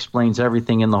it explains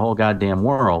everything in the whole goddamn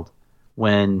world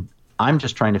when I'm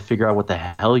just trying to figure out what the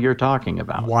hell you're talking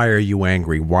about. Why are you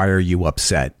angry? Why are you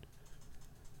upset?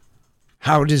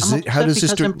 How does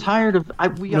this? I'm tired of.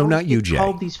 Not you, Jay.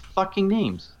 Called these fucking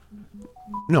names.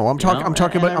 No, I'm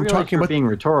talking about being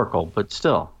rhetorical, but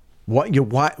still.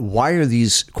 Why are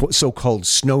these so-called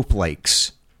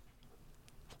snowflakes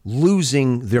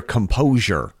losing their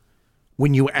composure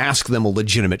when you ask them a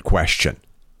legitimate question?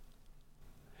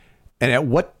 And at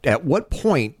what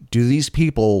point do these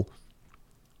people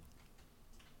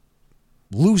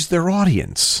lose their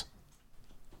audience?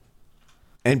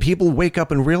 And people wake up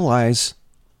and realize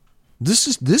this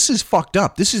is fucked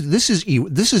up. This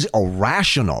is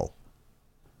irrational.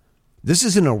 This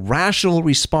is an irrational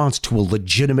response to a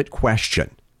legitimate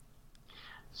question.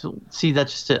 So, see,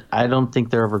 that's just it. I don't think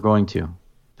they're ever going to.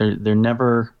 They're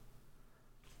never...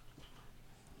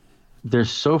 They're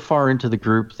so far into the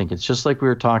group think. It's just like we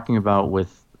were talking about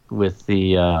with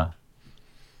the,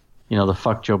 the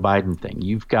fuck Joe Biden thing.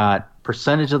 You've got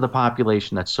percentage of the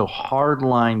population that's so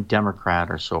hardline Democrat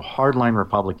or so hardline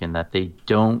Republican that they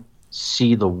don't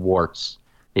see the warts.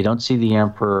 They don't see the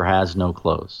emperor has no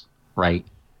clothes, right?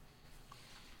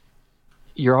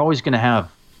 You're always going to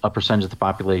have a percentage of the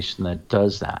population that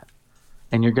does that.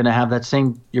 And you're going to have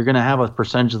a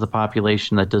percentage of the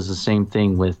population that does the same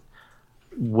thing with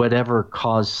whatever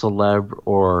cause celeb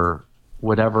or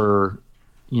whatever,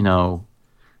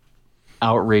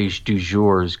 outrage du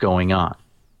jour is going on.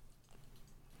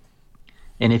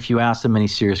 And if you ask them any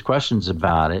serious questions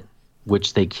about it,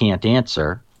 which they can't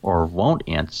answer or won't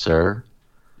answer,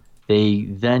 they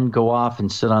then go off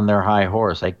and sit on their high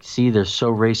horse. I see they're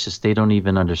so racist they don't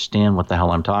even understand what the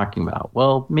hell I'm talking about.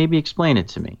 Well, maybe explain it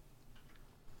to me.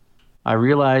 I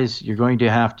realize you're going to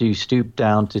have to stoop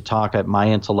down to talk at my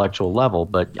intellectual level,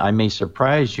 but I may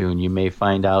surprise you and you may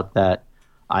find out that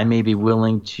I may be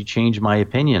willing to change my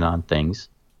opinion on things.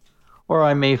 Or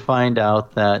I may find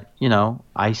out that,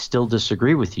 I still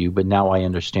disagree with you, but now I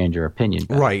understand your opinion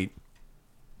better. Right.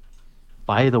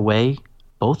 By the way,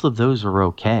 both of those are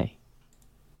okay.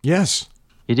 Yes.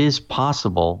 It is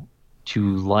possible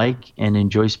to like and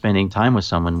enjoy spending time with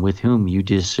someone with whom you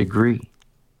disagree.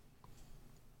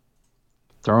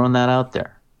 Throwing that out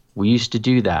there. We used to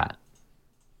do that.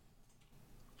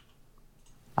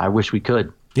 I wish we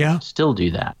could. Yeah. Still do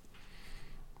that.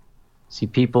 See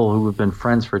people who have been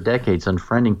friends for decades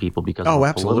unfriending people because of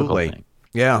a political thing.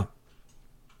 Yeah.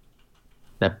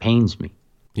 That pains me.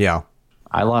 Yeah.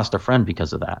 I lost a friend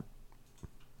because of that.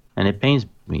 And it pains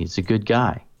me. He's a good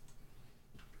guy.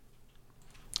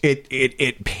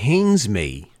 It pains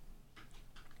me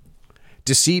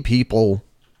to see people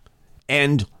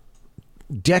end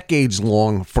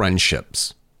decades-long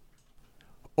friendships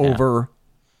over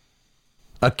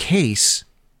a case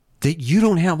that you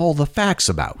don't have all the facts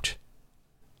about.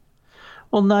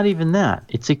 Well, not even that.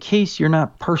 It's a case you're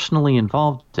not personally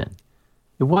involved in.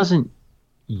 It wasn't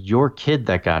your kid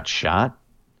that got shot.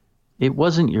 It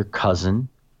wasn't your cousin.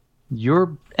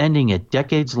 You're ending a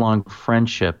decades-long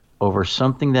friendship over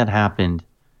something that happened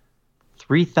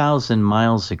 3,000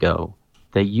 miles ago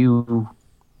that you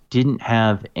didn't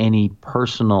have any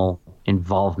personal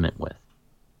involvement with.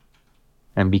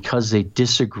 And because they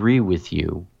disagree with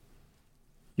you,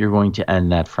 you're going to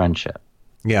end that friendship.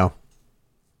 Yeah.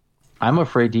 I'm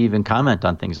afraid to even comment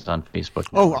on things on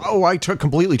Facebook now. I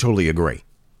completely, totally agree.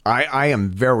 I am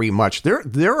very much there.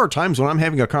 There are times when I'm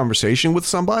having a conversation with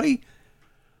somebody,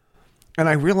 and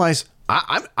I realize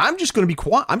I'm just going to be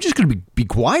quiet. I'm just going to be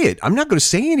quiet. I'm not going to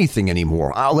say anything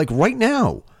anymore. Like right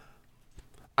now,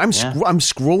 I'm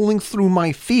scrolling through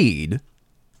my feed,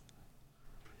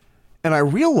 and I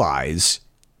realize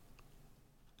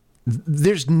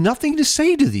there's nothing to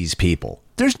say to these people.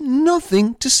 There's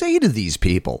nothing to say to these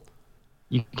people.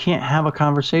 You can't have a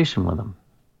conversation with them.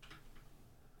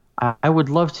 I would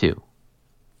love to.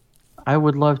 I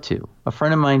would love to. A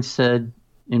friend of mine said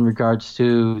in regards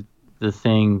to the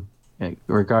thing, in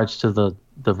regards to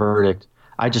the verdict,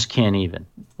 I just can't even.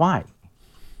 Why?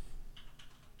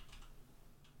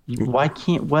 Why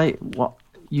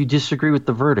you disagree with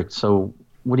the verdict? So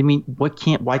what do you mean?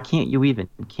 Why can't you even?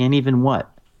 Can't even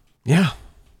what? Yeah.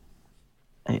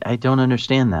 I don't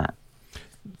understand that.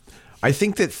 I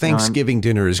think that Thanksgiving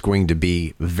dinner is going to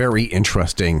be very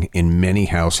interesting in many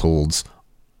households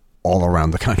all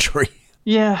around the country.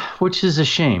 Yeah, which is a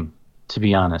shame, to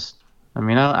be honest. I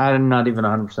mean, I'm not even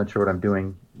 100% sure what I'm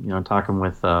doing. Talking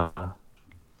with my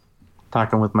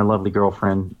lovely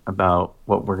girlfriend about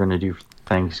what we're going to do for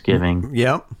Thanksgiving.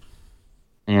 Yep.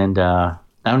 And I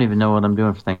don't even know what I'm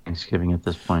doing for Thanksgiving at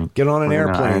this point. Get on an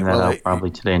airplane. Probably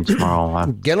today and tomorrow.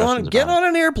 Get on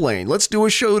an airplane. Let's do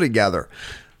a show together.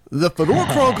 The Fedora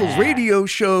Chronicles radio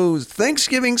show's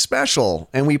Thanksgiving special,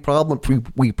 and we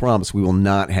promise we will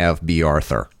not have B.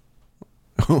 Arthur.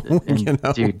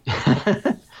 Dude,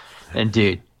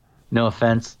 dude, no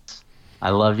offense,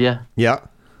 I love you. Yeah,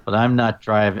 but I'm not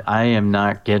driving. I am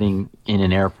not getting in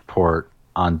an airport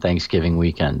on Thanksgiving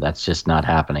weekend. That's just not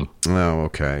happening. Oh,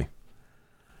 okay.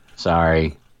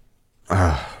 Sorry.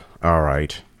 All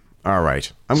right.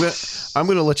 I'm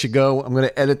gonna let you go. I'm gonna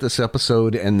edit this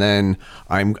episode, and then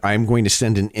I'm going to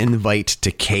send an invite to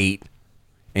Kate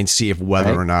and see if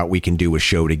whether or not we can do a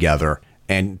show together.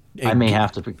 And I may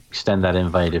have to extend that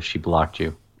invite if she blocked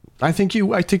you. I think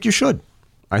you should.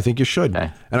 I think you should.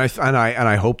 Okay. And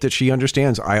I hope that she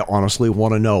understands. I honestly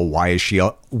want to know why is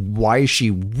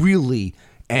she really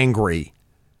angry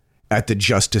at the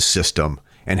justice system,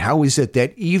 and how is it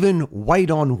that even white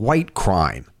on white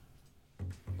crime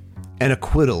and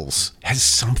acquittals has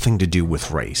something to do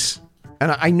with race?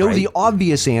 And I know the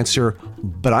obvious answer,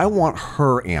 but I want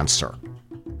her answer.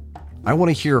 I want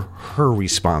to hear her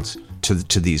response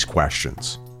to these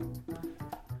questions.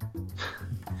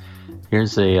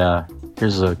 Here's a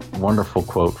wonderful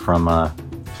quote from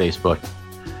Facebook.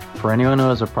 For anyone who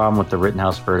has a problem with the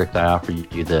Rittenhouse verdict, I offer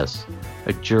you this.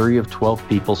 A jury of 12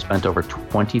 people spent over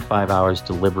 25 hours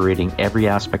deliberating every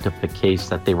aspect of the case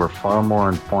that they were far more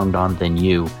informed on than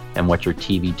you and what your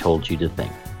TV told you to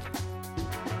think.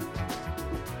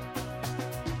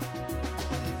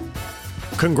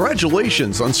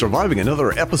 Congratulations on surviving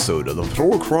another episode of the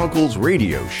Fedora Chronicles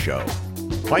radio show.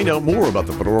 Find out more about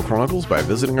the Fedora Chronicles by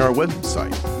visiting our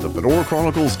website,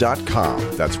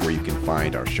 thefedorachronicles.com. That's where you can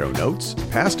find our show notes,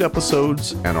 past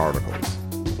episodes, and articles.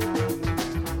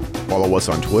 Follow us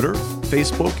on Twitter,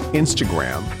 Facebook,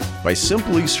 Instagram by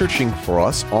simply searching for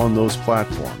us on those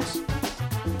platforms.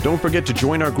 Don't forget to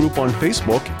join our group on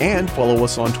Facebook and follow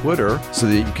us on Twitter so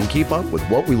that you can keep up with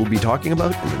what we will be talking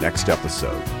about in the next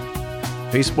episode.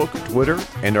 Facebook, Twitter,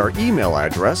 and our email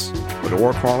address,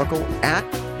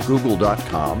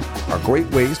 fedorachronicle@google.com, are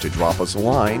great ways to drop us a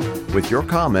line with your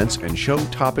comments and show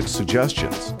topic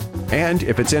suggestions. And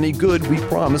if it's any good, we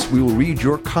promise we will read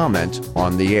your comment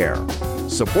on the air.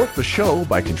 Support the show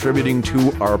by contributing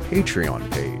to our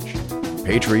Patreon page,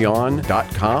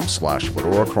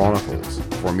 patreon.com/Fedora Chronicles.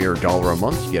 For a mere $1 a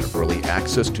month, you get early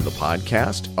access to the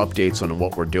podcast, updates on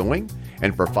what we're doing,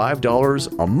 and for $5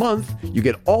 a month, you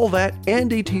get all that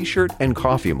and a t-shirt and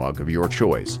coffee mug of your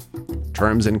choice.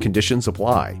 Terms and conditions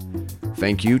apply.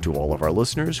 Thank you to all of our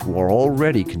listeners who are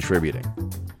already contributing.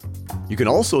 You can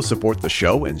also support the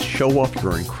show and show off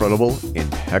your incredible,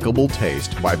 impeccable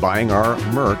taste by buying our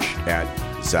merch at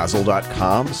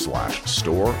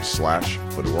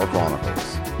Zazzle.com/store/Fedora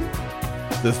Chronicles.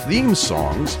 The theme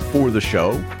songs for the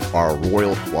show are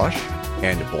Royal Flush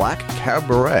and Black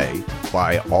Cabaret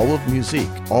by Olive Musique.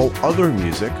 All other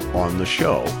music on the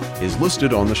show is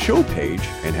listed on the show page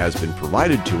and has been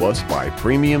provided to us by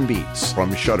Premium Beats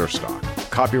from Shutterstock.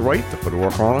 Copyright The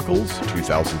Fedora Chronicles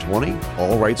 2020,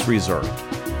 all rights reserved.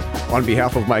 On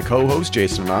behalf of my co-host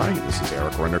Jason and I, this is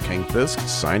Renderking Fisk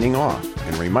signing off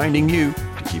and reminding you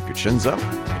to keep your chins up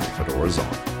and your fedoras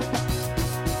on.